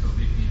the Cisco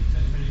VPN?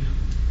 Does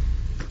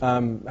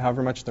anybody know?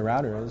 However much the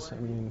router is. I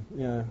mean,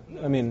 yeah.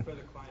 I mean, For the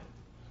client.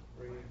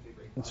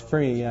 it's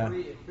free, yeah.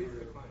 It's free for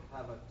the client.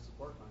 Have a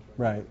support contract.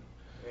 Right.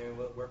 And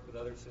will it work with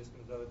other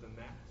systems other than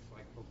Mac,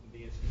 like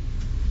OpenBSD?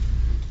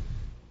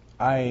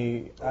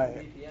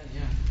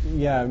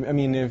 Yeah. I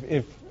mean,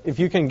 if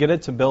you can get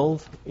it to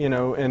build, in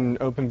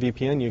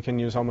OpenVPN, you can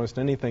use almost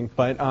anything.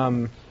 But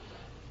and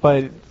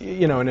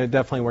it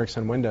definitely works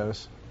in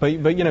Windows. But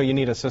you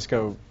need a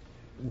Cisco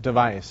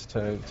device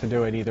to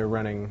do it, either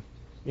running,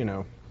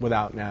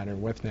 without NAT or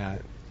with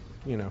NAT,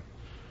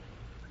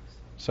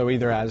 So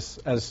either as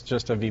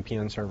just a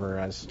VPN server,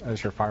 as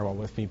your firewall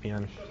with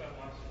VPN.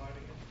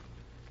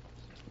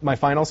 My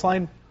final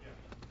slide.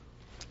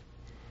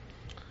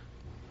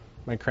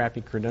 My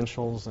crappy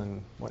credentials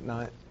and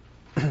whatnot.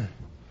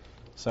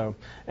 So,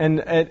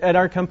 and at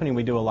our company,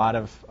 we do a lot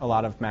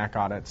of Mac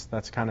audits.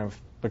 That's kind of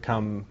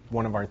become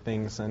one of our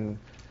things, and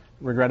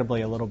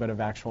regrettably, a little bit of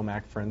actual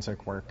Mac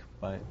forensic work.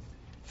 But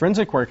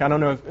Forensic work, I don't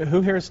know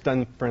who here has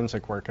done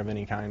forensic work of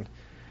any kind.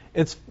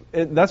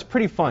 That's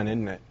pretty fun,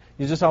 isn't it?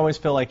 You just always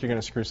feel like you're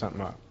going to screw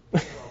something up.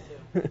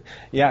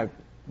 Yeah,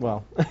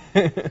 well,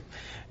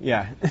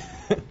 yeah.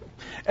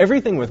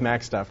 Everything with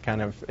Mac stuff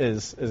kind of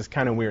is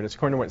kind of weird. It's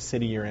according to what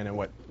city you're in and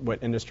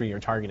what industry you're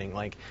targeting.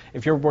 Like,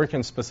 if you're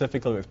working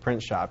specifically with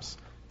print shops,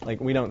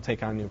 like, we don't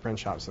take on new print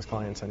shops as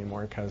clients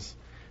anymore because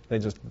they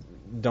just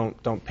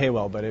don't pay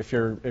well. But if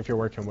you're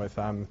working with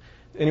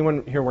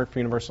anyone here work for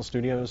Universal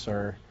Studios,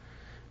 or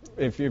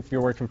if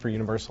you're working for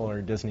Universal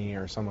or Disney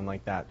or someone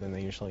like that, then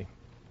they usually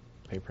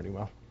pay pretty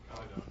well.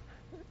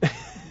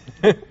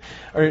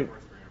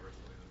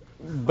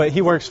 But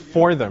he works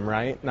for them,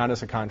 right? Not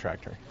as a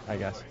contractor, I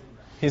guess.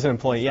 He's an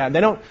employee. Yeah,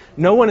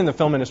 no one in the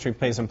film industry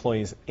pays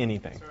employees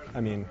anything.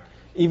 I mean,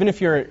 even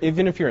if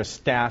you're a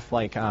staff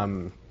like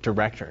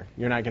director,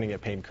 you're not going to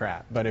get paid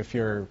crap. But if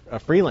you're a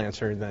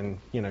freelancer, then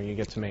you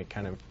get to make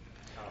kind of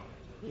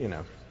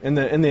in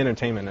the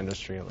entertainment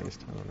industry at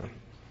least. I don't know,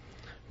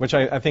 which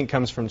I think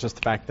comes from just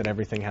the fact that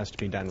everything has to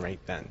be done right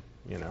then.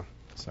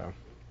 So.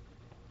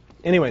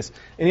 Anyways,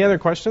 any other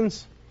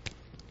questions?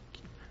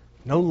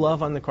 No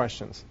love on the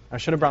questions. I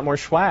should have brought more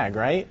swag,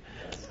 right?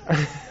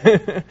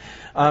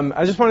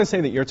 I just want to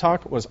say that your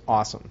talk was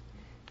awesome.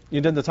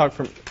 You did the talk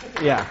from,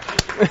 yeah.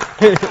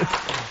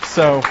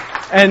 So,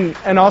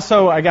 and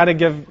also I got to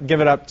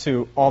give it up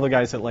to all the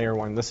guys at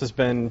LayerOne. This has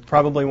been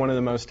probably one of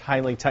the most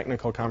highly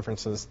technical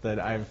conferences that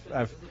I've.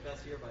 This is the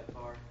best year by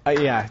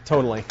far. Yeah,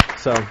 totally.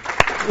 So, all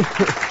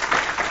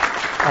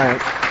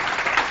right.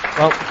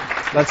 Well,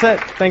 that's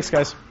it. Thanks,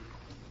 guys.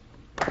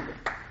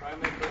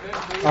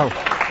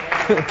 Oh.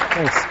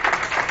 Thanks.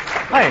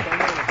 Hi. I'm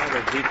going to have a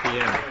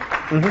VPN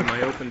in my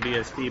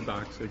OpenBSD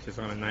box, which is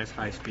on a nice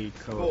high-speed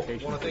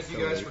co-location want to thank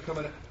you guys for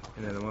coming.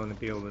 And then I want to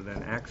be able to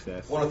then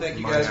access. Want to thank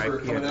you guys for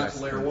coming out to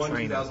LayerOne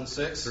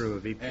 2006 through a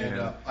VPN.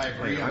 And I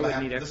agree. I would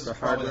need extra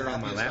hardware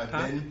on my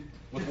laptop.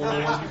 With one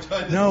of the ones we've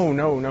done.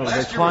 No.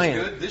 The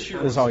client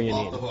is all you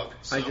need.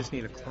 I just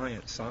need a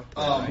client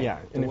software. Yeah,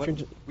 and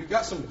we've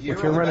got some gear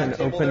if you're running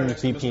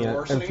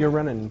OpenVPN, if you're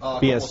running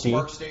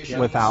BSD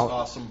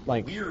without,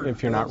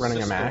 if you're not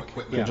running a Mac,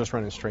 you're just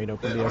running straight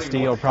OpenBSD,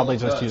 you'll probably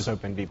just use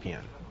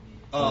OpenVPN.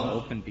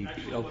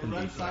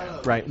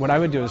 OpenVPN. Right. What I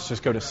would do is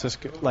just go to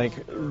Cisco. Like,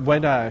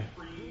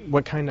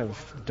 what kind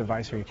of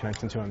device are you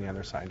connecting to on the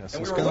other side? And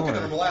we were looking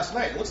at them last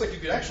night. It looks like you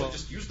could actually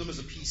just use them as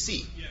a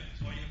PC. Yeah,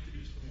 so all you have to do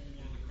is pull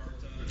one of the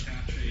cards out,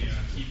 attach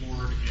a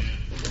keyboard, and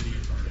put a video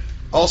card in.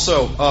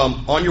 Also,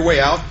 on your way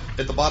out,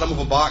 at the bottom of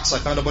a box, I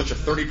found a bunch of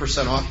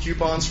 30% off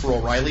coupons for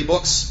O'Reilly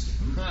books.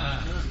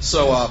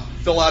 So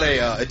fill out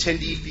a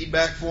attendee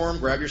feedback form,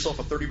 grab yourself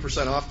a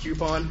 30% off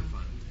coupon,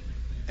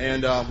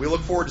 and we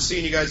look forward to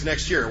seeing you guys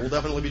next year. We'll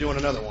definitely be doing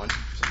another one.